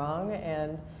so strong,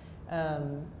 and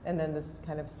then this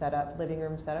kind of setup, living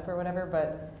room setup or whatever,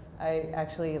 but I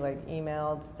actually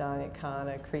emailed Sonia Khan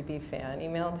a creepy fan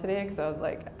email today because I was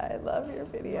I love your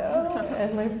video,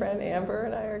 and my friend Amber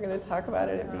and I are going to talk about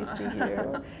it at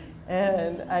VCU,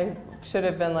 and I should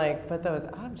have been but those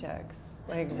objects,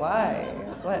 why?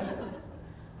 What?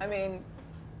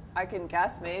 I can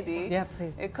guess maybe. Yeah,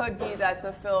 please. It could be that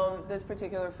this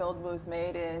particular film was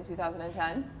made in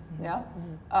 2010,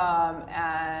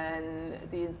 and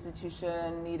the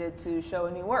institution needed to show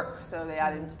a new work, so they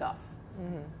added stuff.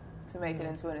 To make it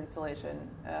into an installation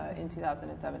in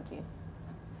 2017.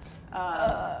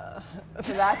 So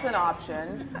that's an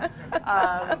option.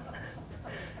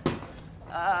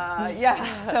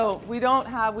 So we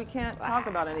can't talk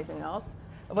about anything else.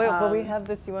 But we have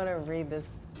this, you want to read this,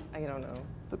 I don't know.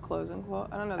 The closing quote?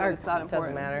 I don't know that it's that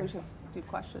important. Doesn't matter. We should do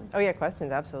questions. Oh yeah,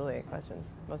 questions, absolutely, questions,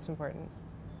 most important.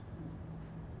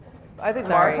 I think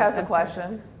Mark has a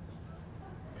question.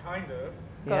 Kind of.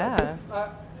 Yeah.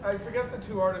 I forget the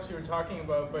two artists you were talking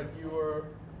about, but you were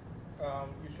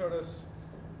you showed us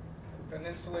an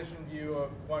installation view of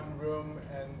one room,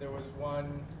 and there was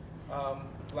one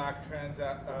black trans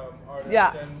artist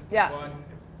and one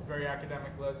very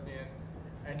academic lesbian,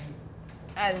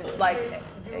 and like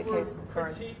you were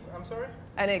critique. I'm sorry.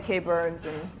 And A.K. Burns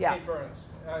and A.K. Burns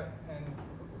and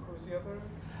who was the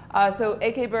other? So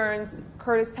A.K. Burns,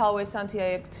 Curtis Talway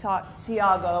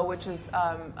Santiago, which is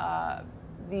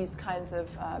these kinds of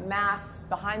masks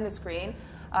behind the screen.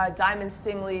 Diamond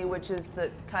Stingley, which is the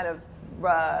kind of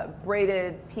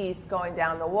braided piece going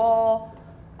down the wall.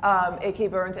 A.K.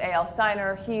 Burns, A.L.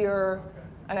 Steiner here,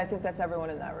 and I think that's everyone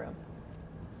in that room.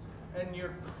 And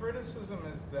your criticism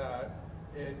is that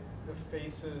it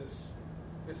effaces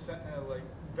like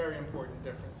very important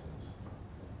differences.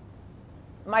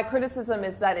 My criticism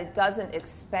is that it doesn't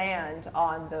expand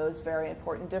on those very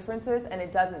important differences, and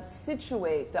it doesn't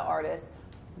situate the artist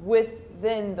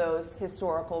within those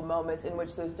historical moments in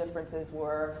which those differences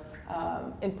were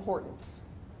important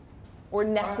or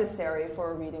necessary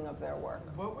for a reading of their work.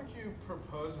 What would you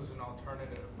propose as an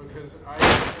alternative? Because I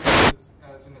see this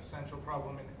as an essential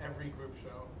problem in every group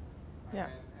show and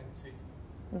see.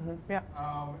 Mm-hmm.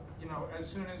 You know, as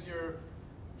soon as you're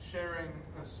sharing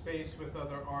a space with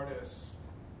other artists,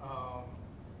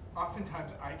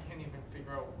 oftentimes I can't even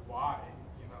figure out why,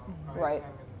 you know, I'm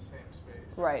in the same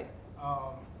space. Right.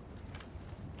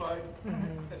 But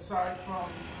aside from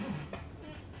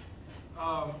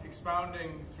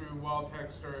expounding through wall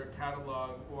text or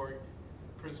catalog or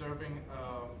preserving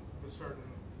a certain,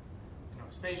 you know,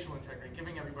 spatial integrity,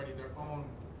 giving everybody their own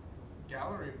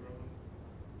gallery room,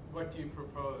 what do you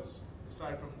propose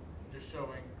aside from just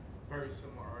showing very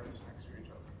similar artists next to each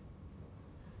other?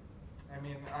 I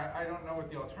mean, I don't know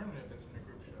what the alternative is in a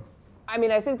group show. I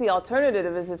mean, I think the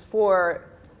alternative is for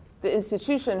the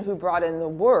institution who brought in the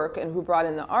work and who brought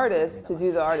in the artist to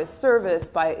do the artist service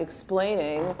by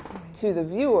explaining to the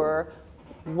viewer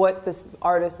what the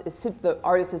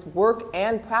artist's work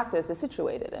and practice is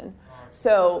situated in.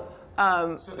 So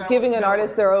giving an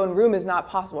artist their own room is not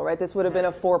possible, right? This would have been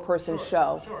a 4-person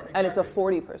show, exactly. And it's a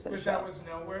 40-person show. But that was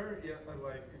nowhere?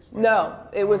 No,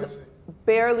 it was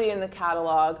barely in the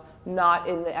catalog, not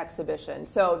in the exhibition.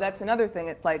 So that's another thing.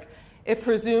 It's like, it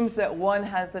presumes that one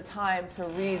has the time to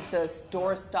read the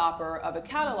doorstopper of a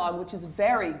catalog, which is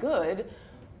very good,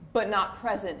 but not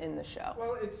present in the show.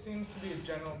 Well, it seems to be a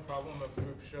general problem of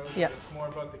group shows. Yes. It's more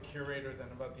about the curator than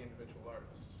about the individual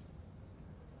artists.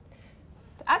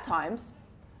 At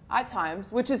times,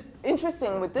 which is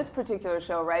interesting with this particular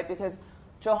show, right? Because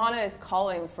Johanna is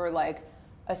calling for like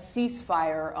a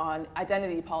ceasefire on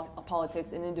identity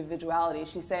politics and individuality.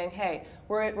 She's saying, hey,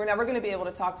 we're never going to be able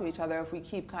to talk to each other if we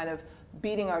keep kind of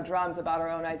beating our drums about our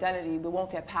own identity. We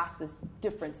won't get past these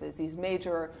differences, these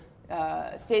major,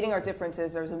 stating our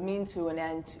differences. There's a means to an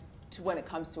end to when it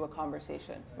comes to a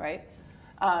conversation, right?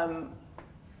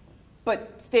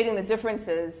 But stating the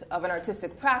differences of an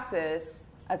artistic practice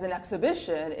as an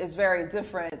exhibition is very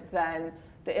different than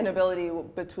the inability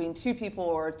between two people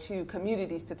or two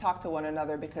communities to talk to one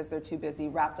another because they're too busy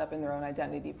wrapped up in their own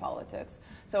identity politics.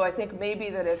 So I think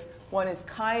maybe that if one is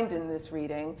kind in this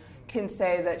reading, can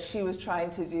say that she was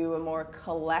trying to do a more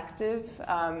collective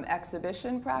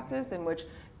exhibition practice in which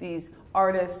these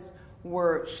artists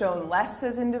were shown less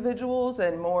as individuals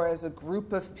and more as a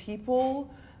group of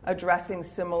people addressing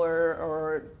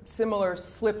similar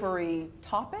slippery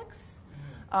topics.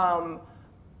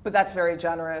 But that's very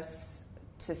generous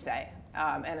to say,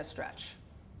 and a stretch.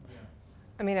 Yeah.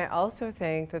 I mean, I also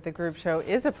think that the group show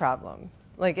is a problem,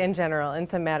 like in general, and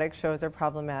thematic shows are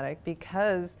problematic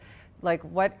because, like,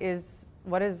 what is,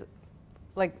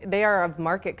 like, they are of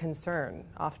market concern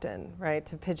often, right?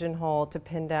 To pigeonhole, to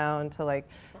pin down, to like,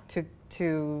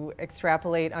 to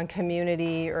extrapolate on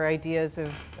community or ideas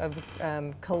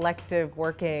of collective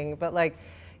working, but like,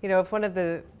 you know, if one of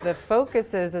the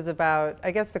focuses is about, I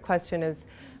guess the question is,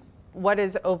 what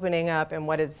is opening up and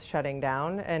what is shutting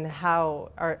down, and how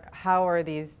are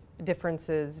these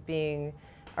differences being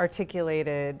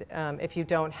articulated if you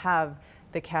don't have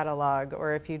the catalog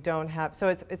or if you don't have, so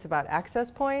it's about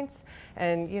access points,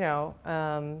 and you know,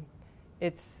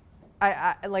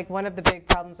 I like one of the big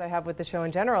problems I have with the show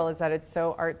in general is that it's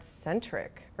so art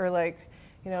centric, or like,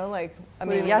 you know, like, I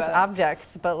mean, yes,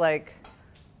 objects, but like,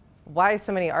 why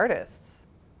so many artists?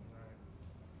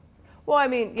 Well, I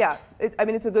mean, yeah,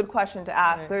 it's a good question to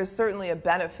ask. Right. There's certainly a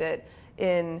benefit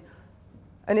in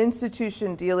an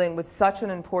institution dealing with such an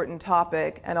important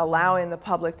topic and allowing the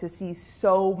public to see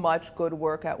so much good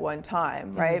work at one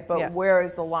time, right? Mm-hmm. But where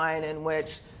is the line in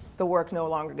which the work no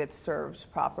longer gets served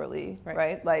properly,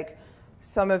 right? Like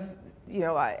some of,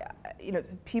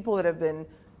 people that have been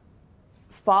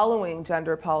following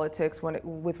gender politics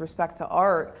with respect to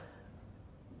art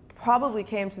probably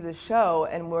came to the show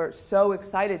and were so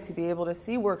excited to be able to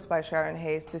see works by Sharon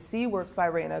Hayes, to see works by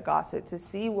Raina Gossett, to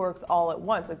see works all at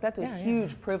once. Like, that's a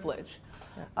huge privilege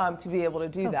to be able to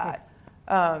do that.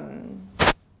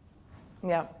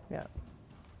 Yeah.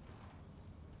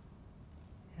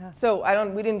 So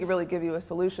we didn't really give you a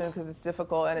solution because it's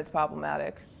difficult and it's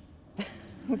problematic.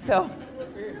 So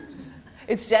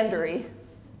it's gendery.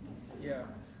 Yeah.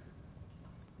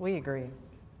 We agree.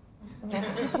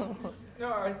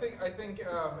 No, I think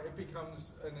it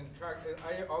becomes an attractive.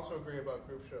 I also agree about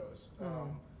group shows,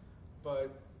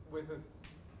 but with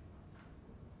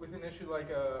an issue like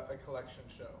a collection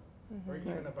show or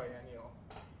even a biennial,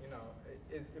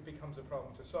 it becomes a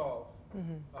problem to solve.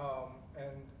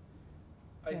 And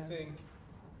I think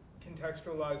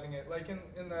contextualizing it, like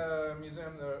in the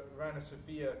museum, the Reina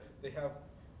Sofia, they have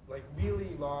like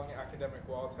really long academic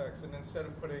wall text, and instead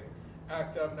of putting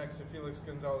ACT UP next to Felix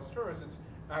Gonzalez Torres, it's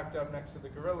ACT UP next to the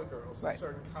Guerrilla Girls, and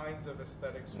certain kinds of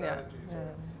aesthetic strategies.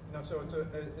 So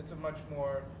it's a much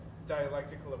more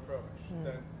dialectical approach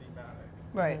than thematic.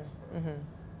 Right.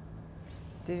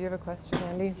 Did you have a question,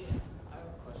 Andy? I have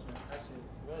a question. Actually,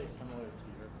 it's really similar to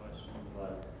your question,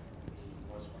 but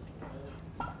more specific.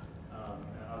 And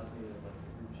obviously, like, the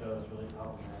group show is really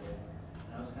problematic.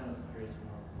 And I was kind of curious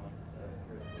more from like a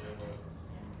curatorial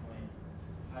standpoint.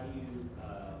 How do you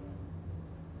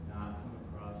not come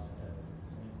across as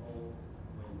cynical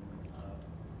when,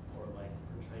 or like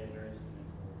portray a very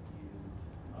cynical view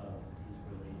of these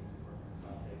really important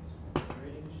topics when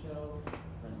curating a show?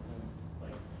 For instance,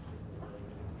 like, this is a really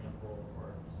good example,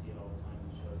 or you see it all the time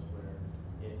in shows where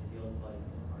it feels like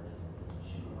an artist is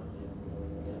shoehorned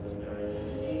in their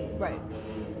identity, Right. not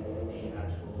really the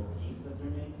actual piece that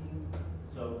they're making.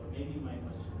 So maybe my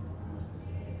question more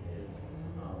specific is,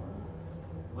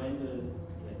 when does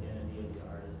the identity of the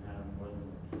artist matter more than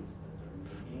the piece that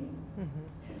they're making?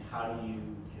 And how do you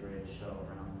curate a show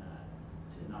around that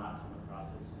to not come across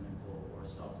as cynical or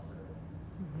self-serving?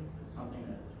 It's something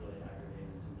that is really aggravating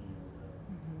to me as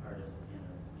an artist and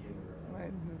a viewer.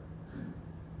 Right.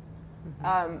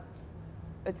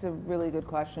 It's a really good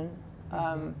question.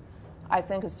 I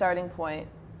think a starting point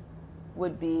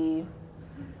would be,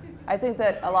 I think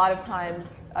that a lot of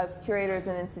times us curators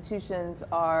and institutions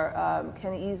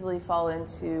can easily fall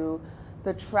into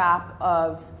the trap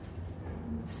of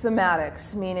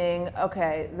thematics, meaning,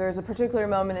 okay, there's a particular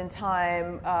moment in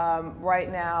time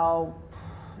right now,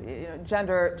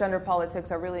 gender politics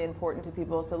are really important to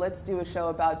people, so let's do a show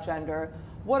about gender.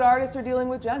 What artists are dealing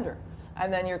with gender?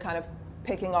 And then you're kind of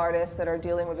picking artists that are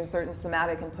dealing with a certain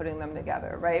thematic and putting them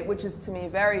together, right? Which is, to me,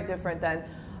 very different than,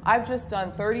 I've just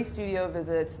done 30 studio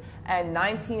visits, and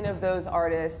 19 of those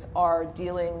artists are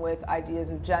dealing with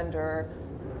ideas of gender,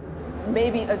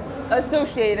 maybe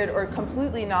associated or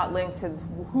completely not linked to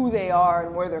who they are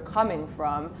and where they're coming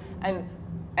from, and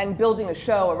building a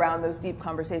show around those deep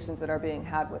conversations that are being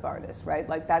had with artists, right?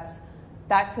 Like, that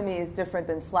to me is different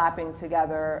than slapping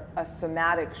together a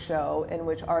thematic show in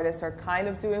which artists are kind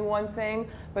of doing one thing,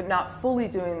 but not fully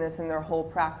doing this in their whole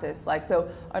practice. Like, so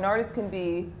an artist you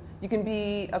can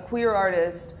be a queer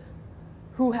artist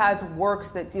who has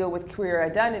works that deal with queer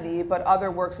identity, but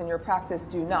other works in your practice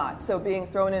do not. So being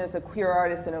thrown in as a queer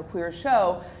artist in a queer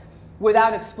show,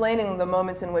 without explaining the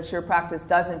moments in which your practice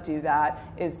doesn't do that,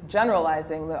 is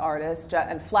generalizing the artist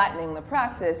and flattening the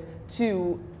practice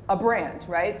to a brand,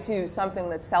 right? To something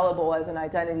that's sellable as an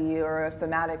identity or a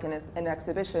thematic in an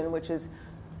exhibition, which is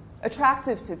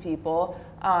attractive to people,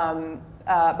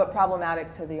 but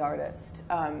problematic to the artist.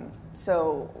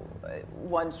 So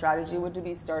one strategy would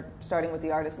be starting with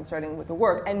the artist and starting with the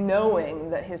work and knowing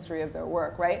the history of their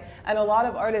work, right? And a lot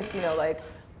of artists, like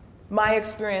my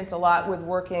experience a lot with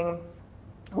working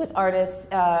with artists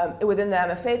within the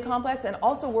MFA complex and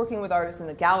also working with artists in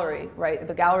the gallery, right?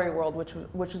 The gallery world,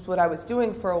 which is what I was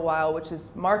doing for a while, which is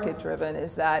market driven,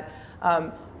 is that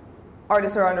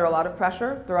artists are under a lot of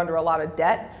pressure, they're under a lot of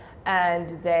debt,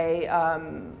 and they're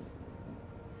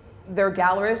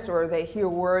gallerists, or they hear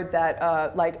word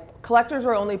that like collectors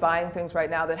are only buying things right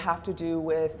now that have to do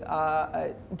with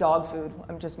dog food.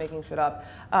 I'm just making shit up.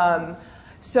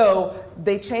 So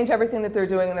they change everything that they're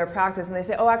doing in their practice, and they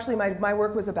say, oh, actually, my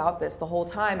work was about this the whole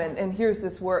time, and here's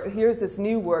this work, here's this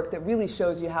new work that really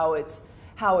shows you how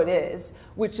it is,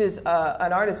 which is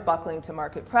an artist buckling to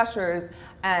market pressures,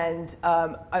 and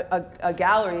a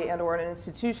gallery and or an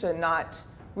institution not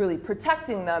really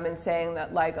protecting them and saying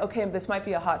that, like, okay, this might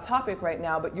be a hot topic right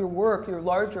now, but your work, your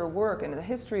larger work, and the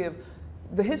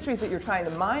histories that you're trying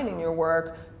to mine in your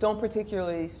work don't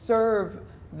particularly serve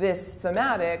this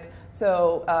thematic,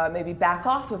 So maybe back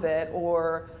off of it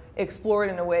or explore it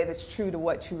in a way that's true to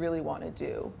what you really want to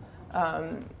do.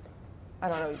 I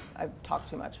don't know, I've talked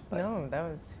too much. But. No, that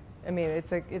was, I mean,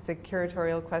 it's a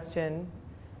curatorial question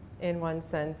in one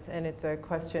sense, and it's a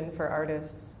question for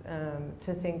artists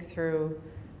to think through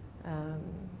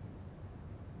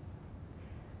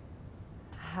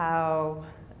how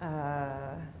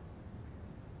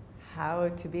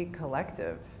to be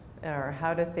collective, or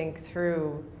how to think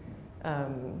through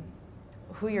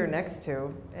who you're next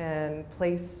to and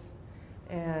place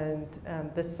and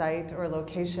the site or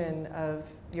location of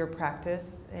your practice,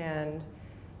 and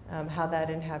how that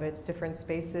inhabits different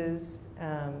spaces,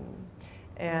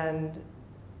 and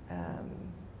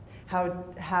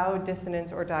how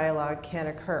dissonance or dialogue can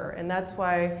occur. And that's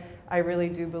why I really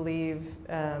do believe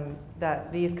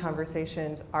that these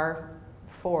conversations are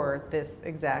for this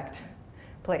exact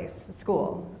place,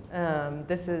 school.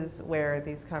 This is where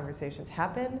these conversations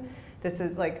happen. This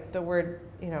is like the word,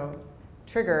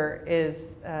 trigger is,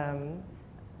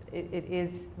 it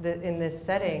is in this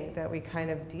setting that we kind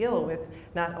of deal with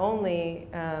not only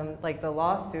like the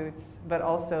lawsuits, but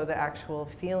also the actual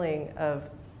feeling of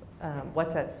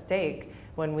what's at stake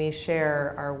when we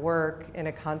share our work in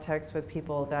a context with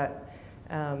people that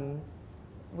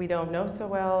we don't know so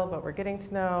well, but we're getting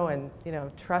to know, and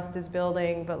trust is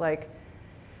building. But like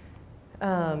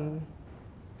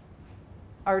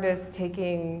artists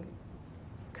taking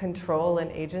control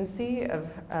and agency of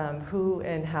who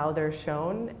and how they're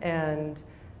shown, and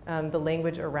the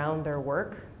language around their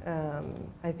work,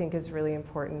 I think is really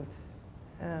important.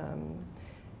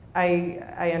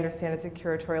 I understand it's a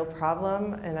curatorial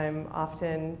problem, and I'm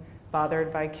often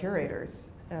bothered by curators,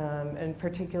 and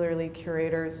particularly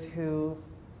curators who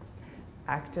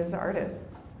act as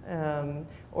artists,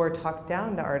 or talk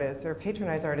down to artists, or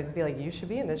patronize artists, and be like, you should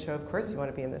be in this show, of course you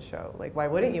want to be in this show. Like, why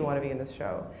wouldn't you want to be in this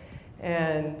show?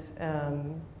 And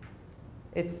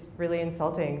it's really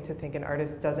insulting to think an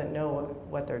artist doesn't know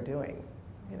what they're doing,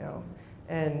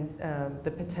 and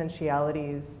the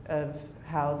potentialities of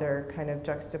how they're kind of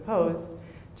juxtaposed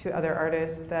to other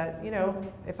artists that,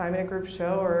 if I'm in a group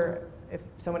show, or if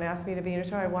someone asks me to be in a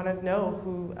show, I want to know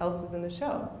who else is in the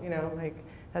show, like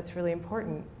that's really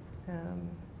important.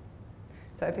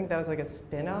 So I think that was like a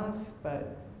spin-off,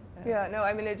 but. Yeah, no,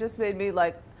 I mean, it just made me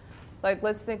like,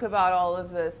 let's think about all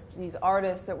of these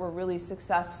artists that were really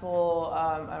successful,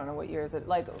 I don't know what year is it,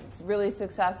 like really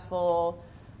successful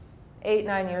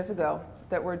 8-9 years ago,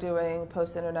 that were doing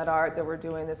post-internet art, that were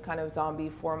doing this kind of zombie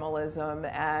formalism,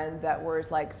 and that were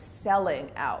like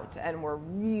selling out, and were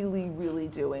really, really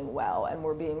doing well, and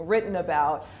were being written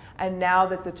about. And now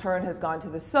that the turn has gone to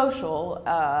the social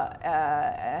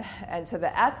and to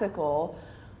the ethical,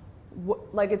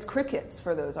 like it's crickets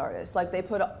for those artists. Like they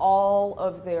put all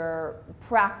of their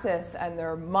practice and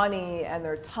their money and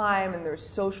their time and their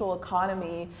social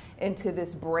economy into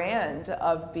this brand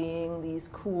of being these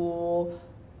cool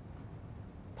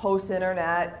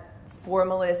post-internet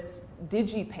formalist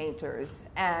digi-painters,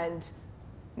 and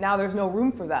now there's no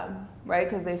room for them, right?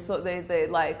 Because they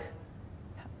like,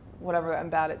 whatever, I'm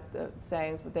bad at the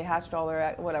sayings, but they hatched all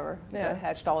their whatever. Yeah. They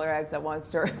hatched all their eggs at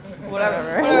once, or whatever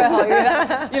the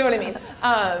hell you know what I mean.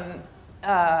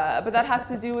 But that has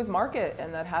to do with market,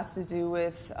 and that has to do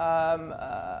with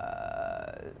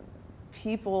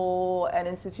people and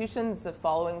institutions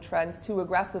following trends too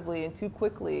aggressively and too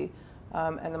quickly,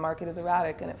 and the market is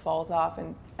erratic and it falls off,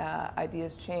 and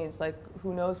ideas change. Like,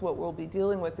 who knows what we'll be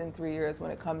dealing with in 3 years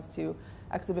when it comes to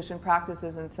exhibition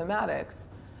practices and thematics.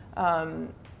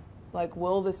 Like,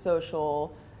 will the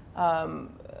social,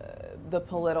 the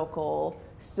political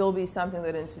still be something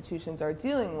that institutions are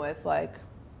dealing with? Like,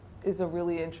 is a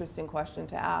really interesting question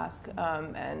to ask,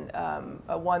 and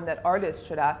one that artists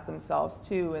should ask themselves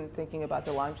too in thinking about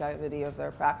the longevity of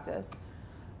their practice.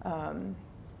 Just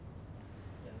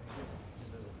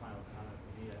as a final comment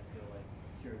for me, I feel like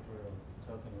curatorial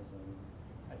tokenism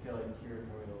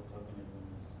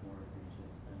is more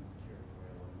egregious than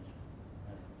curatorial omission.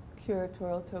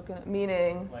 Curatorial token,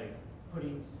 meaning? Like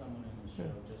putting someone in the show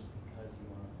just because you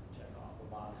want to check off a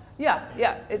box.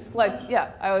 Yeah, it's like, much,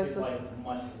 yeah, I was. It's like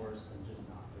much worse than just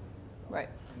not doing it at all. Right.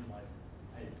 And like,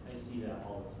 I see that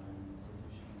all the time in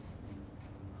institutions, and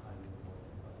how you avoid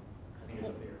it, but I think it's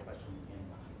a bigger question we can't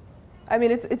answer. I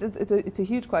mean, it's a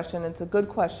huge question. It's a good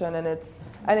question, and it's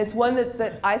one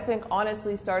that I think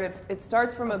honestly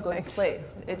starts from a good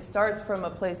place. It starts from a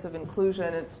place of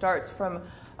inclusion. It starts from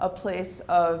a place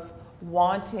of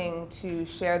wanting to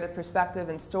share the perspective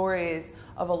and stories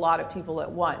of a lot of people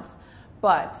at once.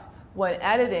 But when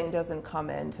editing doesn't come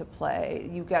into play,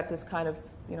 you get this kind of,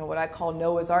 what I call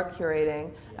Noah's Ark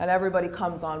curating, and everybody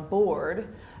comes on board,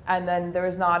 and then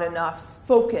there's not enough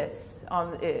focus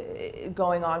on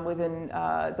going on within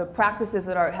the practices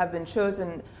that have been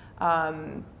chosen,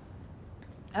 and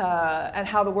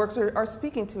how the works are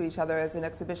speaking to each other as an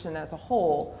exhibition as a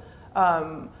whole.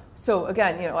 So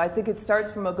again, I think it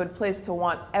starts from a good place to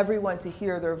want everyone to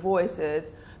hear their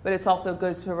voices, but it's also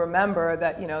good to remember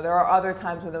that there are other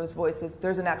times when those voices,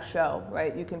 there's a next show,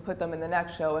 right? You can put them in the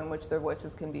next show in which their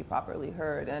voices can be properly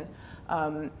heard.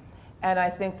 And I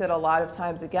think that a lot of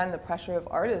times, again, the pressure of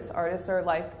artists are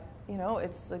like,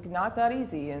 it's like not that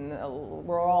easy, and there's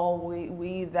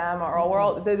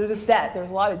a debt. There's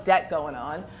a lot of debt going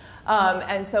on.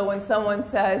 And so when someone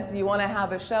says you want to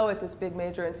have a show at this big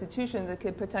major institution that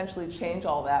could potentially change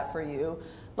all that for you,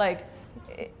 like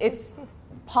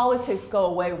politics go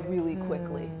away really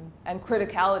quickly, and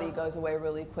criticality goes away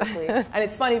really quickly. And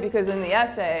it's funny because in the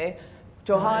essay,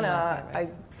 Johanna, I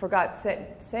forgot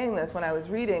saying this when I was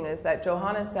reading, is that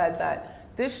Johanna said that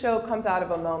this show comes out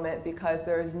of a moment because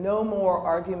there is no more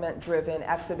argument-driven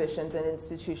exhibitions and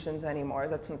institutions anymore.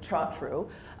 That's not true.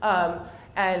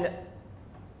 And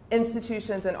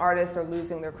institutions and artists are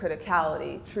losing their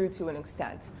criticality, true to an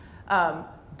extent.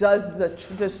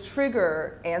 Does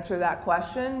Trigger answer that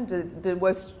question?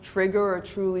 Was Trigger a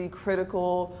truly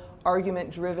critical,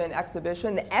 argument-driven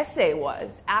exhibition? The essay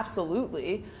was,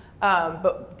 absolutely.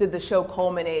 But did the show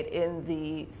culminate in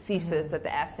the thesis that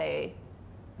the essay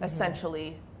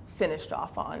essentially finished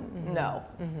off on? No.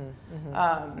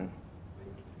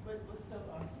 But what's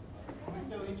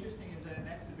so interesting is that an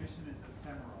exhibition is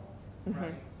ephemeral,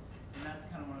 right? And that's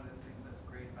kind of one of the things that's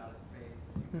great about a space.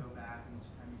 Is you go back, and each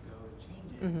time you go, it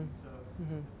changes. And so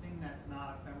the thing that's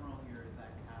not ephemeral here is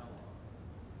that catalog,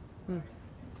 right?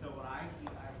 And so what I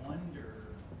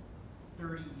wonder,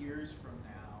 30 years from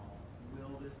now,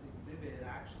 will this exhibit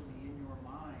actually, in your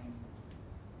mind,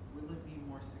 will it be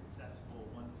more successful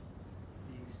once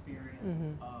the experience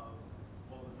of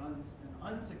what was an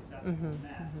unsuccessful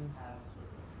mess has sort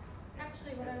of...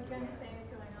 Actually, what I was going to say is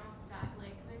going off that,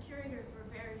 like, the curators were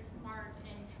very smart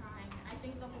in trying. I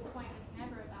think the whole point was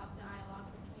never about dialogue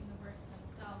between the works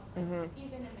themselves.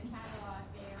 Even in the catalog,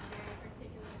 they are very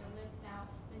particular to list out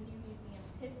the new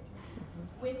museum's history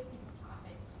with these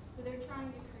topics. So they're trying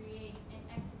to create an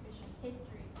exhibition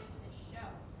history with this show.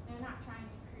 They're not trying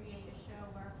to create a show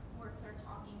where works are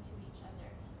talking to each other.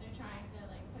 They're trying to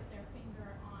put their finger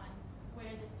on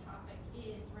where this topic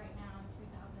is right now in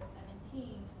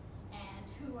 2017, and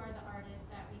who are the artists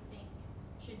that we think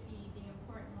should be the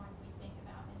important ones we think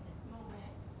about in this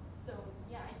moment. So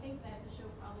yeah, I think that the show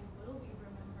probably will be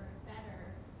remembered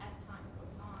better as time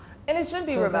goes on. And it should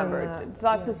be remembered. It's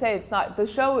not to say it's not. The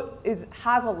show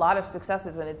has a lot of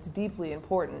successes, and it's deeply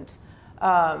important.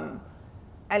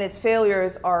 And its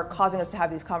failures are causing us to have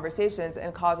these conversations,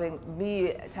 and causing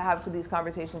me to have these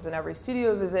conversations in every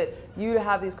studio visit, you to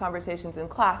have these conversations in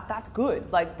class. That's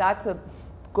good. Like, that's a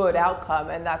good outcome,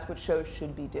 and that's what shows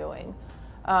should be doing.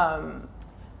 Can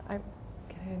I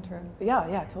interrupt?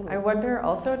 Yeah, totally. I wonder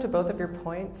also, to both of your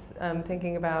points,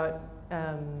 thinking about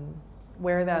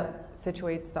where that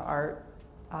situates the art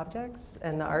objects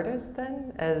and the artist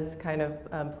then as kind of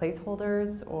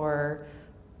placeholders or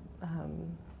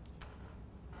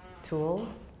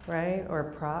tools, right, or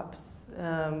props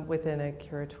within a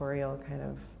curatorial kind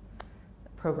of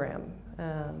program.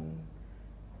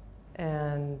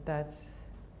 And that's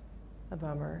a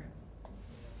bummer.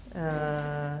 No? I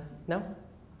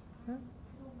don't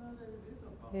know that it is a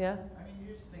bummer. Yeah. I mean,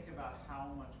 you just think about how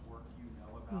much work you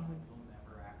know about that you'll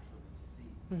never actually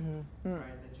see,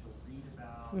 right? That you'll read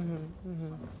about,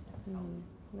 someone will tell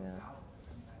you about.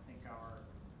 I mean, I think I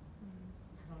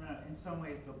don't know, in some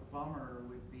ways the bummer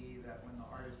would be that when the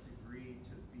artist agreed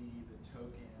to be the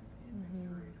token in the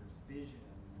curator's vision,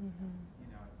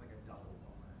 it's like a double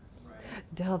bummer,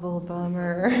 right? Double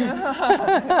bummer.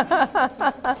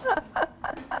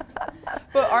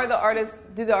 But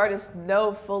do the artists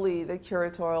know fully the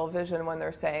curatorial vision when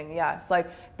they're saying yes? Like,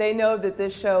 they know that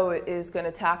this show is going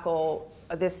to tackle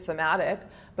this thematic,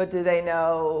 but do they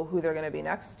know who they're going to be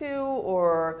next to,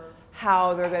 or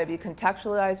how they're going to be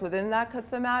contextualized within that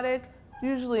thematic?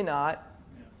 Usually not.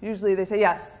 Usually they say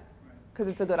yes, because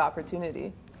it's a good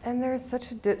opportunity. And there's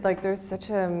such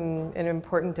an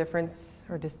important difference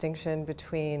or distinction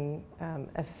between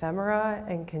ephemera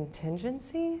and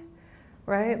contingency,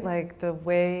 right? Like the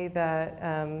way that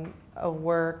a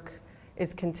work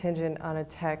is contingent on a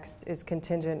text is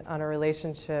contingent on a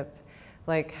relationship,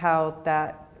 like how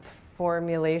that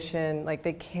formulation, like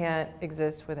they can't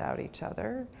exist without each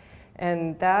other.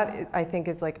 And that, I think,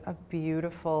 is like a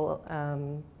beautiful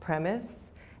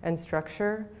premise and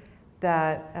structure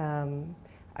that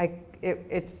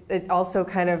it also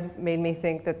kind of made me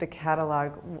think that the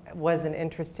catalog was an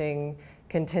interesting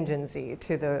contingency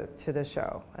to the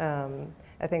show.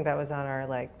 I think that was on our,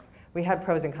 like, we had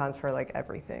pros and cons for like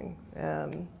everything.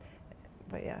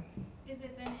 But yeah. Is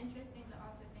it then interesting to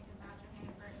also think about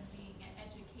Johanna Burton being an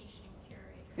education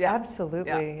curator? Yeah,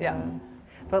 absolutely. Yeah.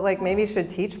 But like maybe should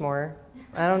teach more.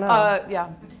 I don't know. Yeah.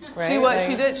 Right?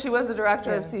 She was the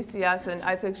director of CCS, and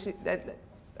I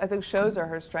think shows are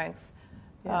her strength.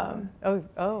 Yeah.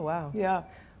 Oh wow. Yeah.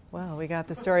 Wow, we got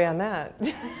the story on that.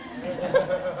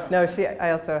 No,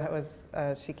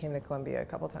 she came to Columbia a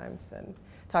couple times and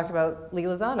talked about Lee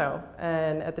Lozano,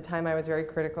 and at the time I was very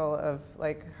critical of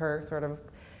like her sort of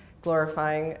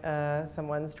glorifying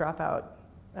someone's dropout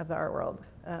of the art world.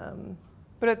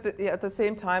 But at the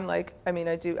same time, like, I mean,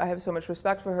 I have so much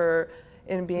respect for her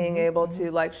in being able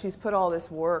to, like, she's put all this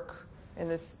work in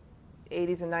this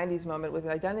 80s and 90s moment with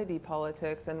identity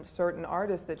politics and certain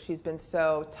artists that she's been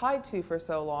so tied to for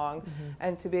so long,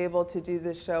 and to be able to do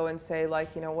this show and say,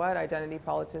 like, you know what, identity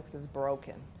politics is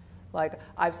broken. Like,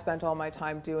 I've spent all my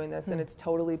time doing this and it's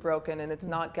totally broken and it's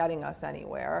not getting us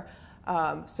anywhere.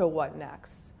 So what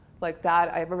next? Like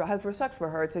that, I have respect for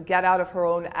her to get out of her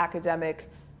own academic,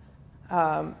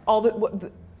 all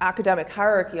the academic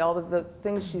hierarchy, all the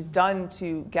things she's done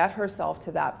to get herself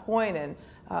to that point, and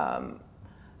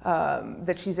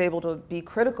that she's able to be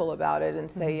critical about it and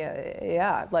say,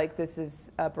 yeah, like this is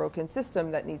a broken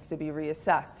system that needs to be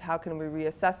reassessed. How can we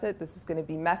reassess it? This is going to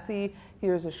be messy.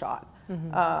 Here's a shot.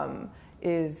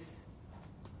 Is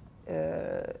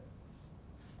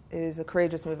a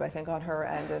courageous move, I think, on her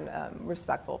end, and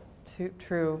respectful.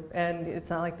 True, and it's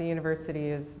not like the university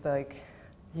is like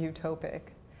utopic,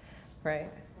 right?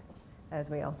 As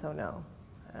we also know.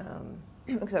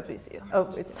 Except VCU.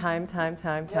 Oh, it's time. So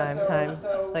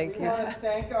Like we want to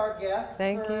thank our guests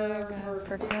Thank you for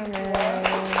for coming.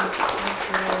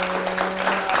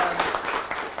 Thank you.